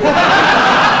out.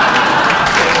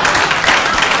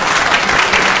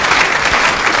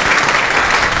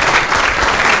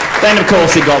 Then, of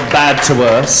course, it got bad to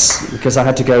worse, because I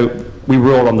had to go, we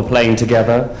were all on the plane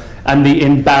together, and the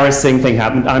embarrassing thing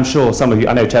happened. I'm sure some of you,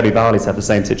 I know Terry Varley's had the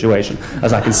same situation,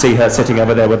 as I can see her sitting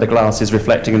over there with the glasses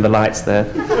reflecting in the lights there.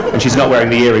 And she's not wearing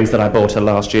the earrings that I bought her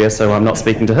last year, so I'm not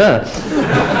speaking to her.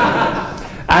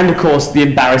 And, of course, the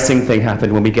embarrassing thing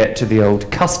happened when we get to the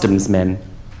old customs men.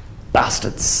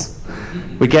 Bastards.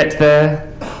 We get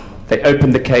there, they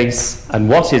open the case, and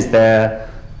what is there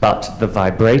but the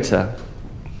vibrator?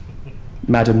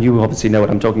 Madam, you obviously know what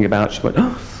I'm talking about. She went,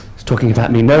 oh, it's talking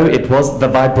about me. No, it was the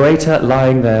vibrator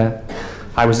lying there.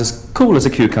 I was as cool as a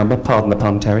cucumber, pardon the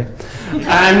pun, Terry.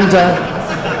 And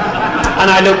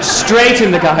I looked straight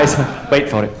in the guy's wait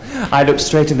for it. I looked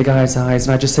straight in the guy's eyes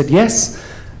and I just said, yes,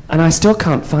 and I still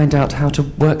can't find out how to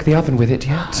work the oven with it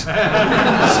yet.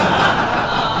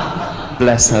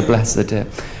 Bless her, dear.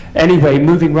 Anyway,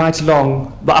 moving right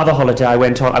along, the other holiday I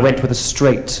went with a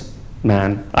straight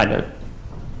man. I know.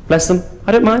 Bless them,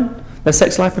 I don't mind. Their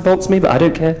sex life revolts me, but I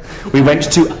don't care. We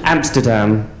went to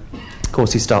Amsterdam. Of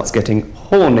course, he starts getting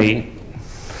horny.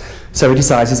 So he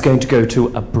decides he's going to go to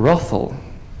a brothel.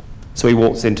 So he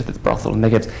walks into the brothel and they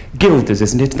get guilders,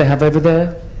 isn't it, they have over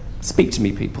there? Speak to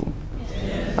me, people.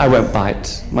 I won't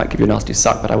bite. Might give you a nasty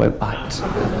suck, but I won't bite.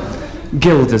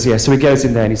 Guilders, yes. So he goes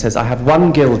in there and he says, I have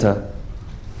one guilder.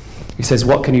 He says,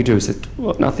 what can you do? He said,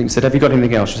 well, nothing. He said, have you got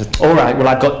anything else? She said, all right, well,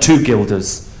 I've got two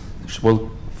guilders. She said,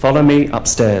 well, follow me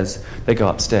upstairs. They go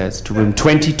upstairs to room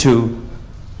 22,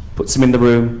 puts him in the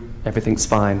room, everything's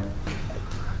fine.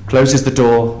 Closes the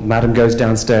door, madam goes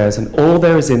downstairs, and all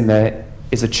there is in there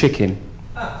is a chicken.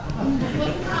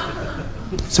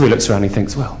 So he looks around and he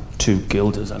thinks, well, two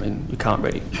guilders, I mean, you can't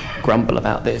really grumble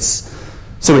about this.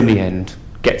 So in the end,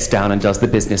 gets down and does the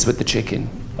business with the chicken.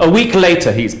 A week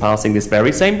later, he's passing this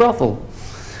very same brothel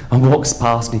and walks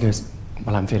past and he goes,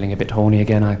 well, I'm feeling a bit horny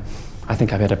again. I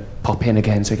think I better pop in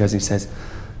again. So he goes and he says,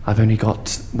 I've only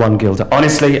got one guilder.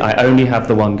 Honestly, I only have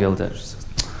the one guilder. She says,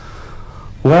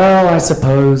 well, I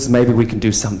suppose maybe we can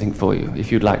do something for you.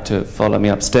 If you'd like to follow me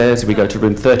upstairs, we go to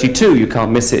room 32. You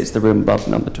can't miss it. It's the room above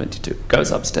number 22.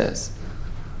 Goes upstairs.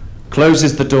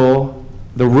 Closes the door.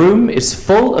 The room is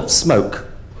full of smoke.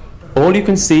 All you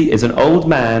can see is an old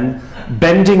man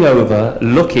bending over,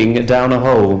 looking down a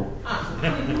hole.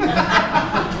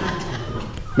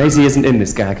 Maisie isn't in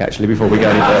this gag, actually, before we go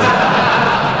any further.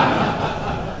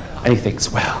 And he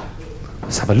thinks, well,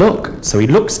 let's have a look. So he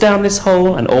looks down this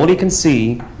hole, and all he can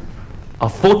see are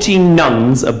 14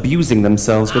 nuns abusing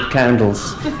themselves with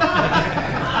candles.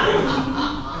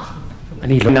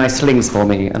 And he looked nice slings for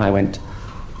me, and I went,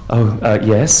 oh,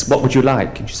 yes, what would you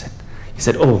like? And he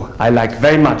said, oh, I like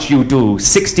very much you do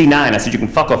 69. I said, you can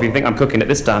fuck off if you think I'm cooking at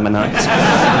this time of night.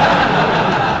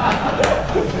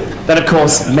 Then, of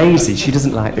course, Maisie, she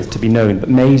doesn't like this to be known, but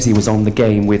Maisie was on the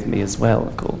game with me as well,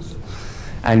 of course.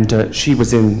 And she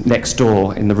was in next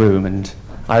door in the room, and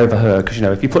I overheard, because, you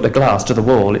know, if you put a glass to the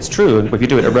wall, it's true, if you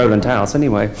do it at Rowland House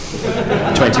anyway.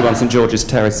 21 St George's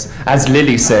Terrace. As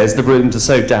Lily says, the rooms are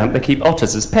so damp they keep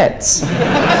otters as pets.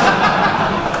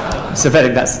 So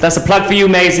that's a plug for you,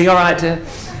 Maisie, all right, dear.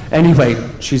 Anyway,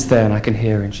 she's there and I can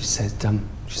hear her, and she says,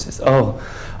 oh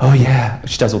yeah.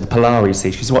 She does all the Polari, you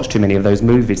see. She's watched too many of those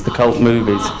movies, the cult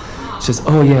movies. She says,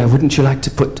 oh yeah, wouldn't you like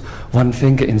to put one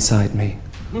finger inside me?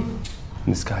 And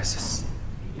this guy says,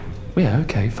 well, yeah,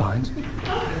 okay, fine.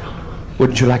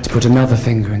 Wouldn't you like to put another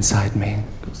finger inside me?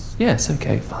 He goes, yes,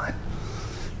 okay, fine.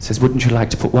 He says, wouldn't you like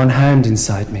to put one hand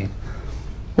inside me?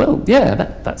 Well, yeah,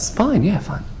 that's fine, yeah,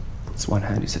 fine. Puts one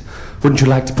hand. He said, wouldn't you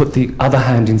like to put the other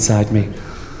hand inside me?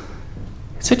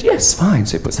 He said, yes, fine.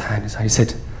 So he puts the hand inside. He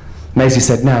said, Maisie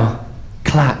said, now,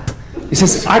 clap. He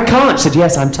says, I can't. She said,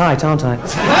 yes, I'm tight, aren't I?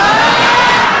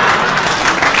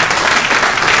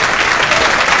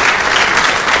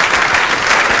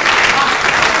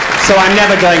 So I'm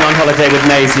never going on holiday with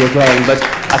Maisie again, but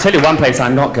I'll tell you one place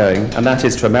I'm not going, and that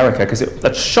is to America, because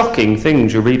the shocking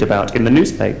things you read about in the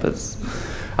newspapers.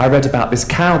 I read about this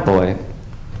cowboy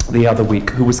the other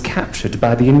week who was captured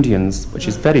by the Indians, which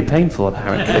is very painful,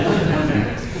 apparently.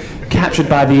 Captured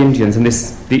by the Indians, and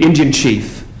the Indian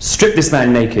chief stripped this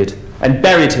man naked and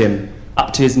buried him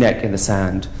up to his neck in the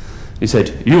sand. He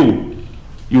said, you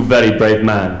very brave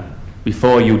man,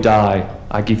 before you die,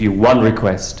 I give you one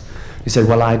request. He said,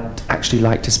 well, I'd actually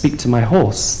like to speak to my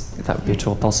horse, if that would be at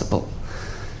all possible.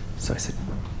 So I said,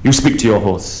 you speak to your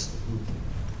horse.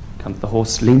 Comes the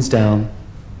horse, leans down.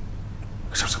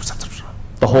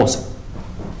 The horse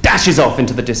dashes off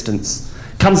into the distance,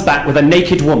 comes back with a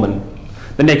naked woman.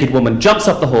 The naked woman jumps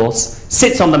off the horse,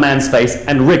 sits on the man's face,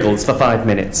 and wriggles for 5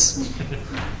 minutes.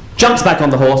 Jumps back on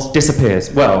the horse, disappears.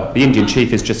 Well, the Indian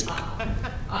chief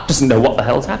doesn't know what the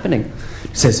hell's happening.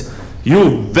 He says,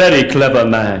 you very clever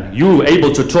man, you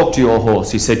able to talk to your horse.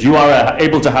 He said, you are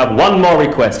able to have one more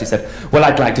request. He said, well,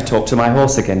 I'd like to talk to my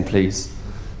horse again, please.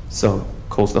 So,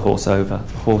 calls the horse over.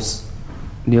 The horse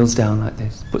kneels down like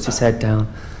this, puts his head down,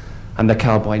 and the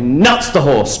cowboy nuts the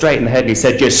horse straight in the head, and he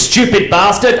said, you stupid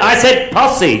bastard, I said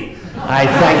posse. I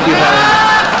thank you very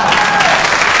much.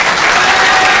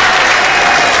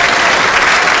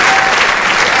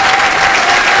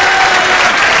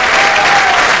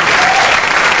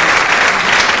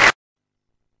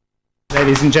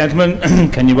 Ladies and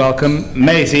gentlemen, can you welcome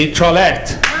Maisie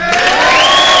Trollette?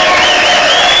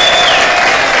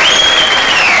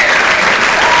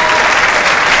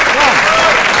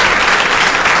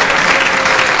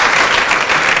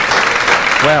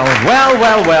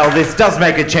 Well, this does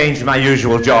make a change from my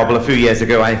usual job. Well, a few years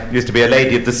ago, I used to be a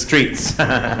lady of the streets.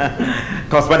 Of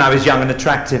course, when I was young and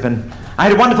attractive, and I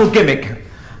had a wonderful gimmick.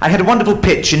 I had a wonderful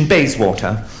pitch in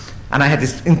Bayswater, and I had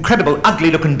this incredible,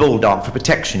 ugly-looking bulldog for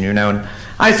protection, you know, and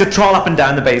I used to troll up and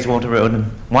down the Bayswater Road, and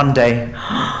one day,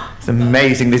 it's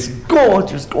amazing, this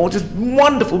gorgeous,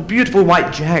 wonderful, beautiful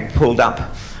white jag pulled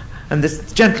up, and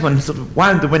this gentleman sort of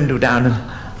wound the window down, and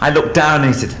I looked down,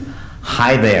 and he said,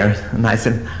 hi there. And I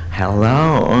said,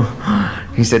 hello.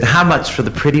 He said, how much for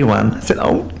the pretty one? I said,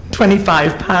 oh,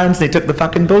 £25. They took the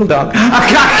fucking bulldog.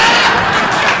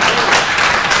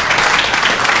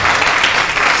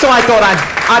 So I thought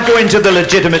I'd go into the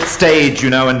legitimate stage, you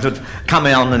know, and sort of come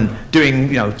on and doing,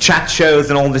 you know, chat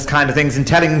shows and all this kind of things and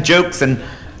telling jokes. And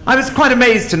I was quite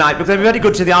amazed tonight because they were very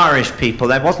good to the Irish people.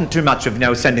 There wasn't too much of, you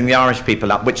know, sending the Irish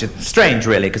people up, which is strange,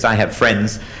 really, because I have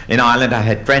friends in Ireland. I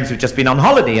had friends who've just been on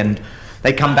holiday, and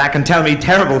they come back and tell me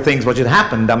terrible things what had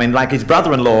happened. I mean, like his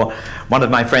brother-in-law, one of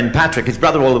my friend Patrick, his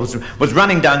brother-in-law was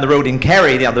running down the road in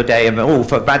Kerry the other day,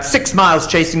 for about 6 miles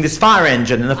chasing this fire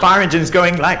engine, and the fire engine's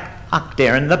going like, fuck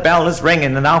dear, and the bell is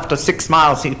ringing, and after 6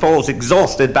 miles he falls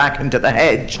exhausted back into the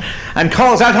hedge and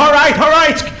calls out, all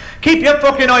right, keep your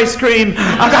fucking ice cream.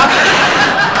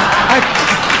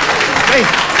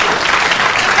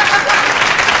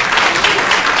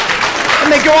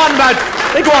 And they go on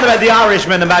about the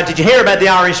Irishman, about, did you hear about the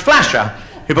Irish flasher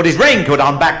who put his raincoat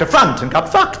on back to front and got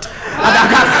fucked?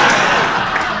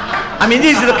 I mean,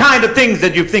 these are the kind of things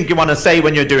that you think you want to say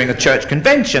when you're doing a church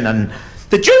convention. And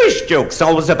the Jewish joke's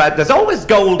always about, there's always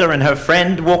Golda and her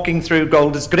friend walking through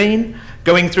Golda's Green,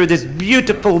 going through this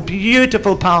beautiful,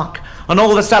 beautiful park, and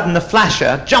all of a sudden the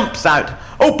flasher jumps out,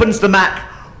 opens the map,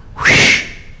 whoosh,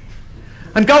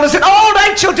 and Golda said, oh,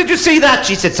 Rachel, did you see that?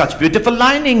 She said, such beautiful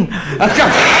lining.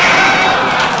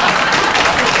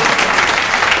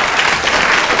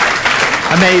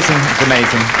 Amazing, it's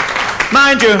amazing.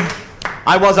 Mind you,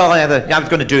 I was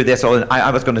going to do this, or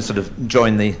I was going to sort of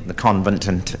join the convent,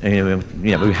 and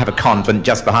you know, we have a convent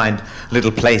just behind a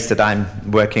little place that I'm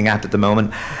working at the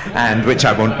moment, and which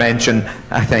I won't mention.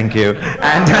 Thank you.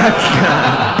 And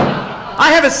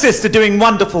I have a sister doing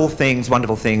wonderful things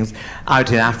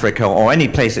out in Africa or any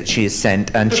place that she is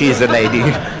sent, and she is a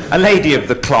lady of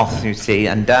the cloth, you see.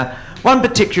 And one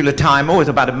particular time, it was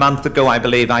about a month ago, I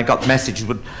believe, I got messages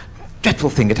with dreadful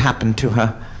thing had happened to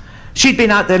her. She'd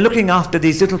been out there looking after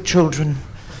these little children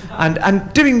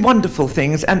and doing wonderful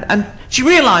things, and she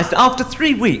realised after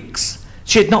 3 weeks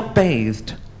she had not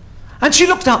bathed. And she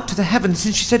looked up to the heavens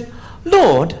and she said,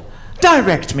 Lord,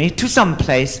 direct me to some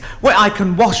place where I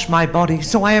can wash my body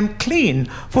so I am clean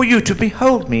for you to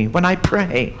behold me when I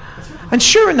pray. And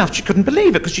sure enough, she couldn't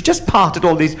believe it, because she just parted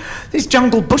all these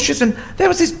jungle bushes, and there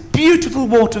was this beautiful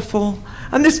waterfall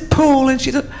and this pool, and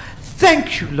she thought,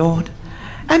 thank you, Lord.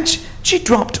 And she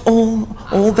dropped all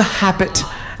the habit,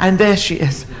 and there she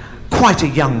is, quite a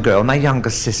young girl, my younger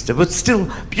sister, but still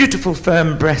beautiful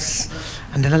firm breasts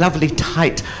and a lovely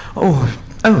tight,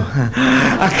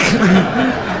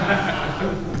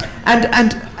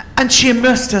 and she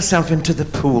immersed herself into the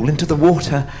pool, into the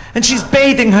water, and she's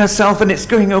bathing herself, and it's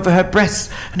going over her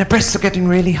breasts, and her breasts are getting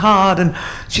really hard, and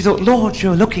she thought, Lord,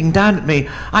 you're looking down at me.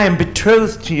 I am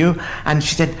betrothed to you. And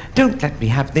she said, don't let me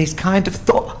have these kind of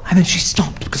thoughts. And then she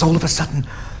stopped, because all of a sudden,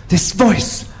 this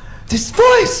voice,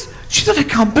 she thought, I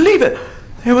can't believe it.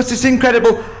 There was this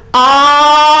incredible,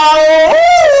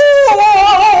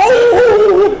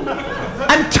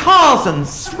 and Tarzan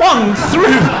swung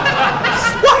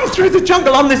through the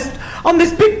jungle on this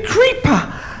big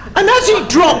creeper. And as he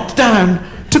dropped down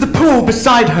to the pool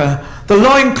beside her, the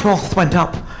loincloth went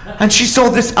up, and she saw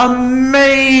this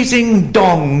amazing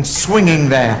dong swinging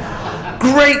there.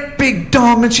 Great big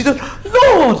dong, and she thought,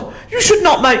 Lord, you should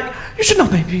not make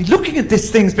me looking at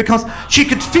these things, because she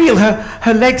could feel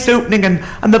her legs opening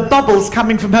and the bubbles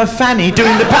coming from her fanny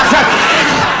doing the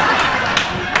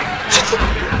She said,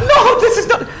 Lord, this is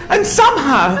not... And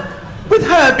somehow, with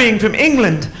her being from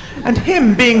England and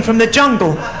him being from the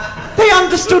jungle, they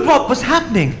understood what was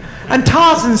happening. And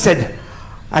Tarzan said,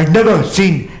 I've never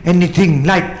seen anything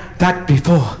like that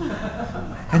before.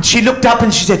 And she looked up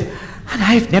and she said, and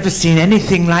I've never seen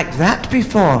anything like that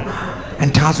before.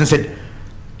 And Tarzan said,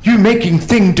 you making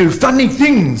thing do funny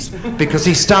things, because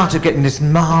he started getting this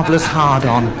marvellous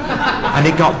hard-on, and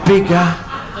it got bigger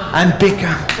and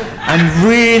bigger and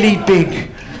really big,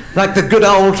 like the good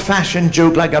old-fashioned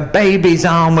joke, like a baby's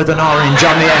arm with an orange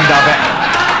on the end of it.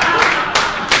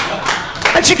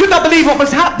 And she could not believe what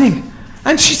was happening.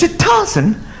 And she said,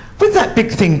 Tarzan, with that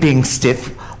big thing being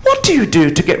stiff, what do you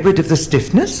do to get rid of the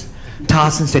stiffness?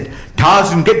 Tarzan said,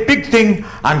 Tarzan, get big thing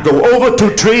and go over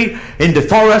to tree in the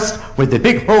forest with the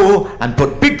big hole and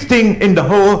put big thing in the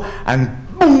hole and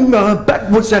boom,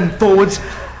 backwards and forwards.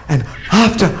 And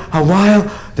after a while,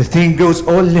 the thing goes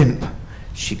all limp.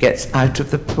 She gets out of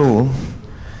the pool,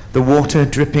 the water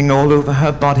dripping all over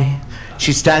her body.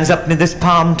 She stands up near this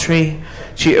palm tree.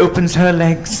 She opens her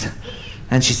legs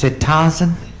and she said,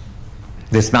 Tarzan,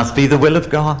 this must be the will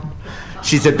of God.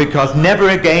 She said, because never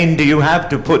again do you have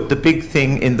to put the big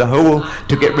thing in the hole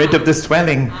to get rid of the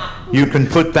swelling. You can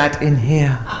put that in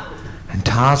here. And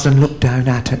Tarzan looked down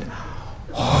at it.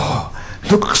 Oh,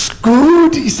 looks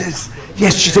good, he says.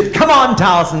 Yes, she said, come on,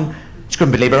 Tarzan. She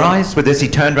couldn't believe her eyes. With this, he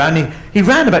turned round. He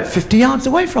ran about 50 yards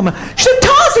away from her. She said,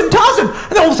 Tarzan, Tarzan. And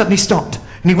then all of a sudden he stopped.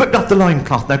 And he whipped off the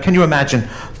loincloth. Now, can you imagine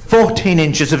 14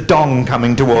 inches of dong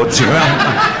coming towards you?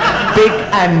 Big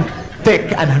and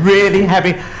thick and really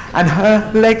heavy. And her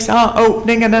legs are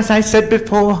opening, and as I said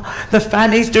before, the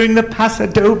fanny's doing the paso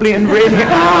doble and really,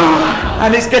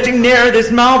 and it's getting nearer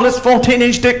this marvellous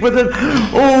 14-inch dick with the,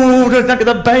 look at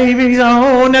the babies,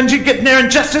 and then she gets near, and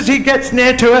just as he gets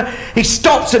near to her, he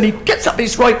stops and he gets up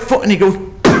his right foot and he goes,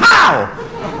 pow!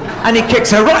 And he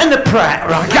kicks her right in the prat,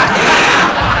 right?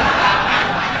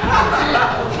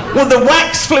 Well, the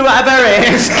wax flew out of her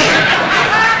ears.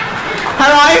 Her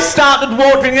eyes started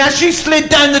watering as she slid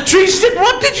down the tree. She said,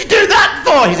 what did you do that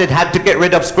for? He said, had to get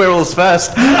rid of squirrels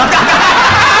first.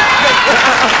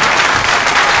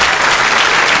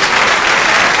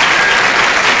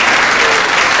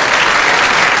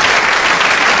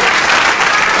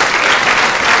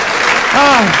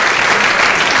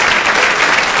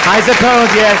 I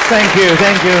suppose, yes, thank you.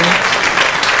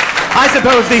 I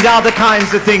suppose these are the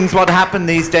kinds of things what happen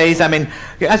these days. I mean,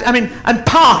 and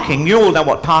parking, you all know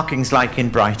what parking's like in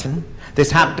Brighton. This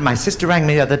happened, my sister rang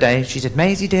me the other day. She said,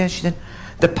 Maisie dear, she said,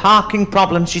 the parking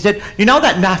problem. She said, you know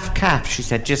that naff calf, she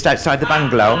said, just outside the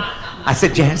bungalow? I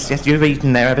said, yes, you've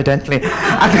eaten there evidently. And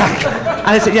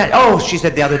I said, yeah, oh, she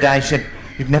said the other day, she said,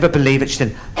 you'd never believe it. She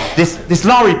said, this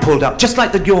lorry pulled up, just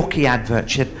like the Yorkie advert,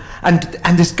 she said,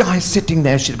 and this guy's sitting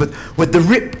there, she said, with the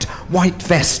ripped white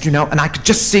vest, you know, and I could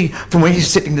just see from where he's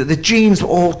sitting that the jeans were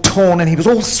all torn and he was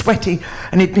all sweaty,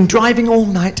 and he'd been driving all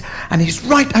night, and he's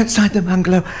right outside the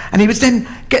bungalow, and he was then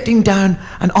getting down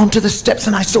and onto the steps,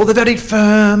 and I saw the very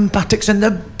firm buttocks and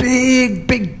the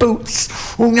big boots,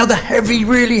 oh, you know, the heavy,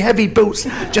 really heavy boots,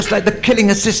 just like the Killing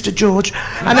of Sister George,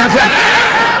 and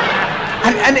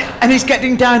and he's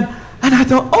getting down, and I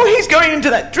thought, oh, he's going into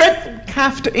that dreadful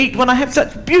cafe to eat when I have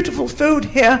such beautiful food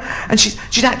here. And she's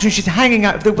hanging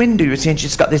out of the window, you see, and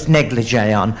she's got this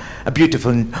negligee on, a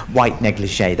beautiful white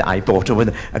negligee that I bought her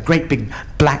with a great big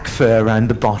black fur around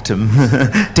the bottom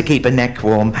to keep her neck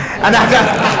warm.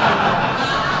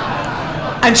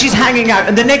 And she's hanging out,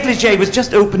 and the negligee was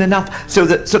just open enough so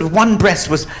that sort of one breast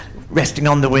was resting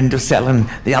on the windowsill and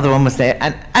the other one was there.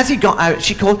 And as he got out,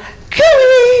 she called,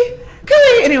 "Cooey!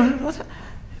 Cooey!" And he went, "What's that?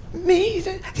 Me?" He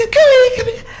said, "Cooey, come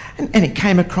here." And he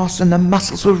came across, and the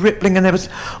muscles were rippling, and there was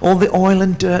all the oil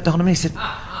and dirt on him. He said,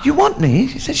 "You want me?"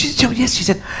 She said, "Oh, yes." She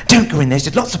said, "Don't go in there." She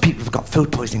said, "Lots of people have got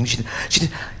food poisoning." She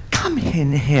said, "Come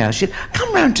in here." She said,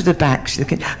 "Come round to the back." She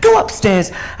said, "Go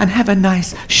upstairs and have a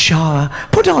nice shower.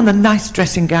 Put on a nice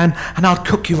dressing gown, and I'll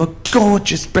cook you a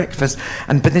gorgeous breakfast."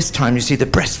 And by this time, you see, the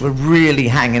breasts were really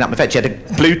hanging up. In fact, she had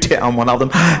a blue tit on one of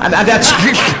them, and that's...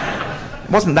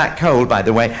 It wasn't that cold, by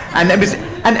the way. And it was,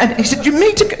 and he said, "You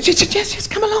mean to go?" She said, yes,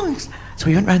 come along." So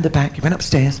he went round the back, he went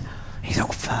upstairs. He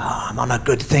thought, "Oh, I'm on a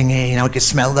good thing here, you know, I could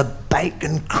smell the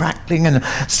bacon crackling and the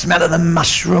smell of the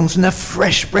mushrooms and the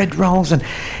fresh bread rolls, and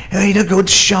he ate a good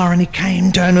shower, and he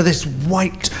came down with this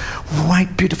white,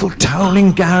 beautiful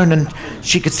toweling gown, and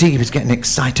she could see he was getting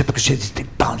excited because she had this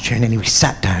big bulge here, and then he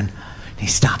sat down, and he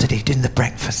started eating the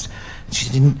breakfast. She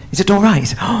didn't, he said, "All right." He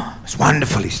said, "Oh, it's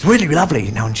wonderful, it's really lovely,"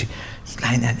 you know, and she...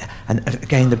 And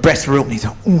again, the breasts were open. He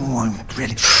thought, "Oh,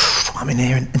 I'm in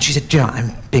here." And she said, "You know,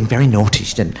 I'm being very naughty."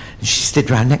 She said, and she slid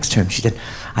round next to him. She said,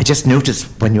 "I just noticed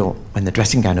when the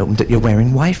dressing gown opened that you're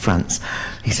wearing Y fronts."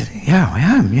 He said, "Yeah, I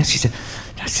am." Yes, she said,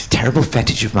 "That's a terrible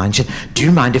fetish of mine." She said, "Do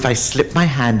you mind if I slip my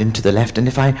hand into the left and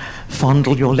if I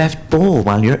fondle your left ball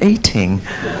while you're eating?"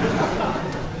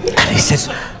 And he says,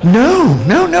 No.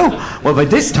 Well, by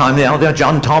this time, the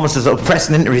John Thomas is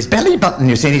pressing into his belly button,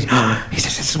 you see. And he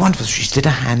says, "This is wonderful." She slid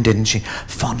her hand in, and she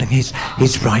fondling his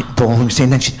right ball, you see.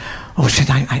 And then she said,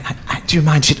 "Do you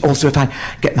mind?" She said, "Also, if I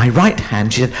get my right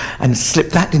hand," she said, "and slip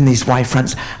that in these Y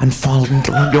fronts and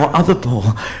fondle your other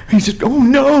ball." He said, "Oh,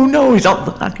 no. He's on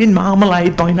the fucking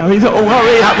marmalade by now." He thought, "Oh,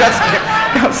 hurry up, let's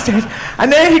get upstairs."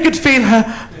 And there he could feel her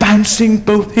bouncing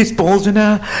both his balls in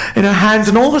her hands,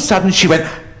 and all of a sudden she went,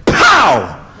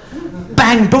 pow!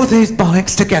 Bang, both his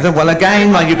bollocks together. Well, again,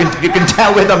 you can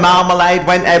tell where the marmalade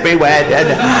went everywhere.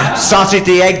 And sausage,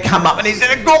 the egg come up, and he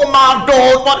said, "Oh my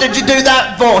God, what did you do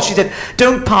that for?" She said,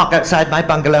 "Don't park outside my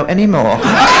bungalow anymore."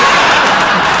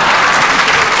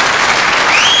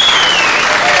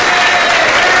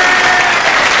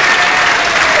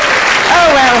 Oh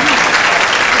well.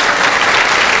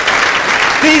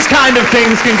 These kind of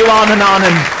things can go on, and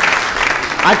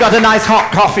I've got a nice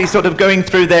hot coffee sort of going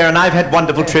through there, and I've had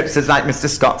wonderful trips, as like Mr.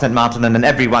 Scott and Martyn and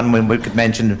everyone when we could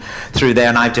mention through there,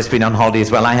 and I've just been on holiday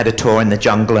as well. I had a tour in the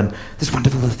jungle, and there's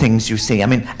wonderful things you see. I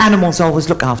mean, animals always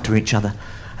look after each other.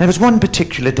 There was one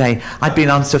particular day I'd been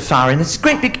on safari, and this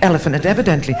great big elephant had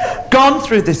evidently gone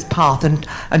through this path and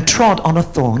trod on a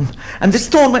thorn, and this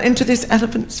thorn went into this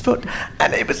elephant's foot,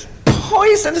 and it was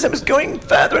poison as it was going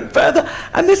further and further,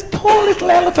 and this poor little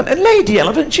elephant, a lady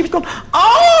elephant, she was going,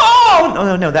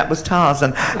 "Oh!" No, that was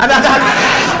Tarzan.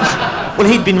 Well,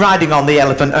 he'd been riding on the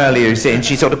elephant earlier, you see, and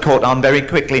she sort of caught on very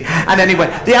quickly. And anyway,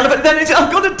 the elephant then he said,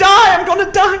 I'm going to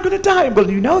die.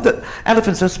 Well, you know that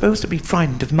elephants are supposed to be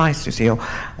frightened of mice, you see.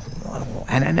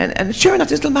 And sure enough,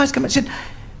 this little mouse came and said,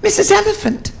 "Mrs.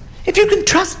 Elephant, if you can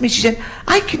trust me," she said,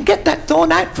 "I can get that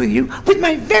thorn out for you with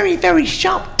my very, very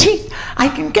sharp teeth. I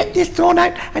can get this thorn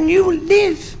out and you will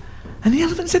live." And the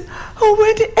elephant said, "Oh,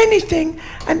 anything,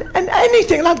 and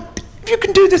anything. If you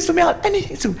can do this for me,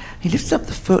 anything." So he lifts up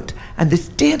the foot, and this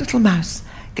dear little mouse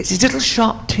gets his little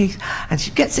sharp teeth, and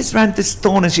she gets this round this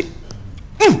thorn, and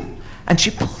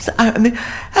she pulls it out, and the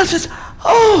elephant says,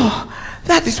 "Oh,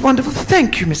 that is wonderful.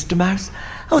 Thank you, Mr. Mouse."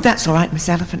 "Oh, that's all right, Miss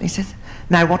Elephant," he says.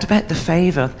 "Now, what about the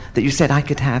favour that you said I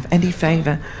could have? Any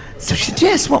favour?" So she said,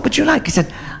 "Yes, what would you like?" He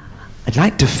said, "I'd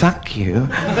like to fuck you."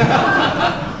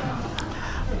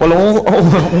 Well,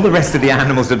 all the rest of the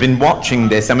animals have been watching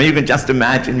this. I mean, you can just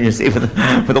imagine, you see,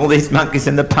 with all these monkeys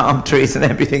in the palm trees and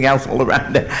everything else all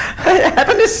around it,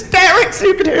 having hysterics.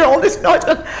 You could hear all this noise.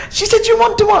 She said, "You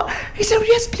want to what?" He said, "Oh,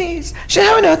 yes, please." She said,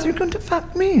 "How on earth are you going to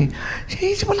fuck me?"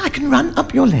 He said, "Well, I can run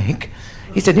up your leg."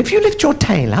 He said, "If you lift your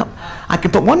tail up, I can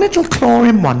put one little claw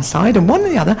in one side and one in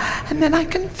the other, and then I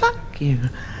can fuck you."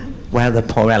 Well, the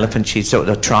poor elephant, she sort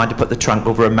of tried to put the trunk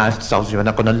over her mouth, so she was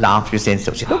not going to laugh, you see, and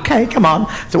so she said, "Okay, come on."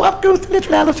 So up goes the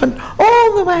little elephant,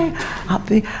 all the way up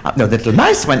the... no, the little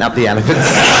mouse went up the elephant.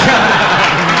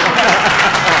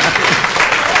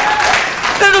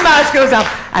 Little mouse goes up,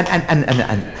 and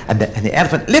the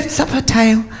elephant lifts up her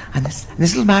tail, and this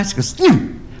little mouse goes,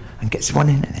 "Phew," and gets one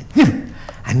in, and then, "Phew."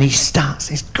 And he's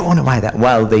going away that.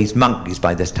 Well, these monkeys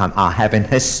by this time are having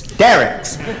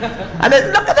hysterics. And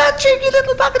then, "Look at that cheeky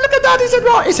little bugger, look at that." He said,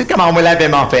 "Right." He said, "Come on, we'll have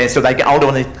him off here." So they get hold of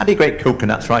one of these bloody great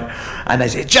coconuts, right? And they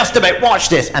say, "Just about, watch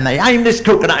this." And they aim this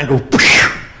coconut and go, "Phew."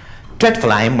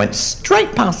 Dreadful aim, went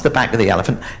straight past the back of the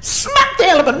elephant, smacked the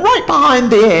elephant right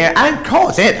behind the ear, and of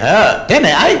course it hurt, didn't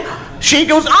it, eh? She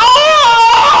goes,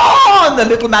 "Oh!" And the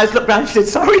little mouse looked round and she said,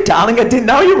 "Sorry, darling, I didn't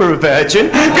know you were a virgin."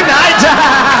 Good night.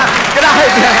 Good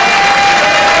night.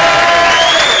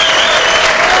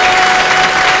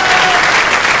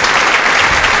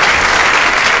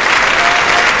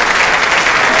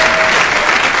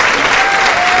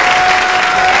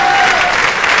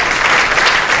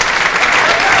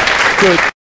 Good.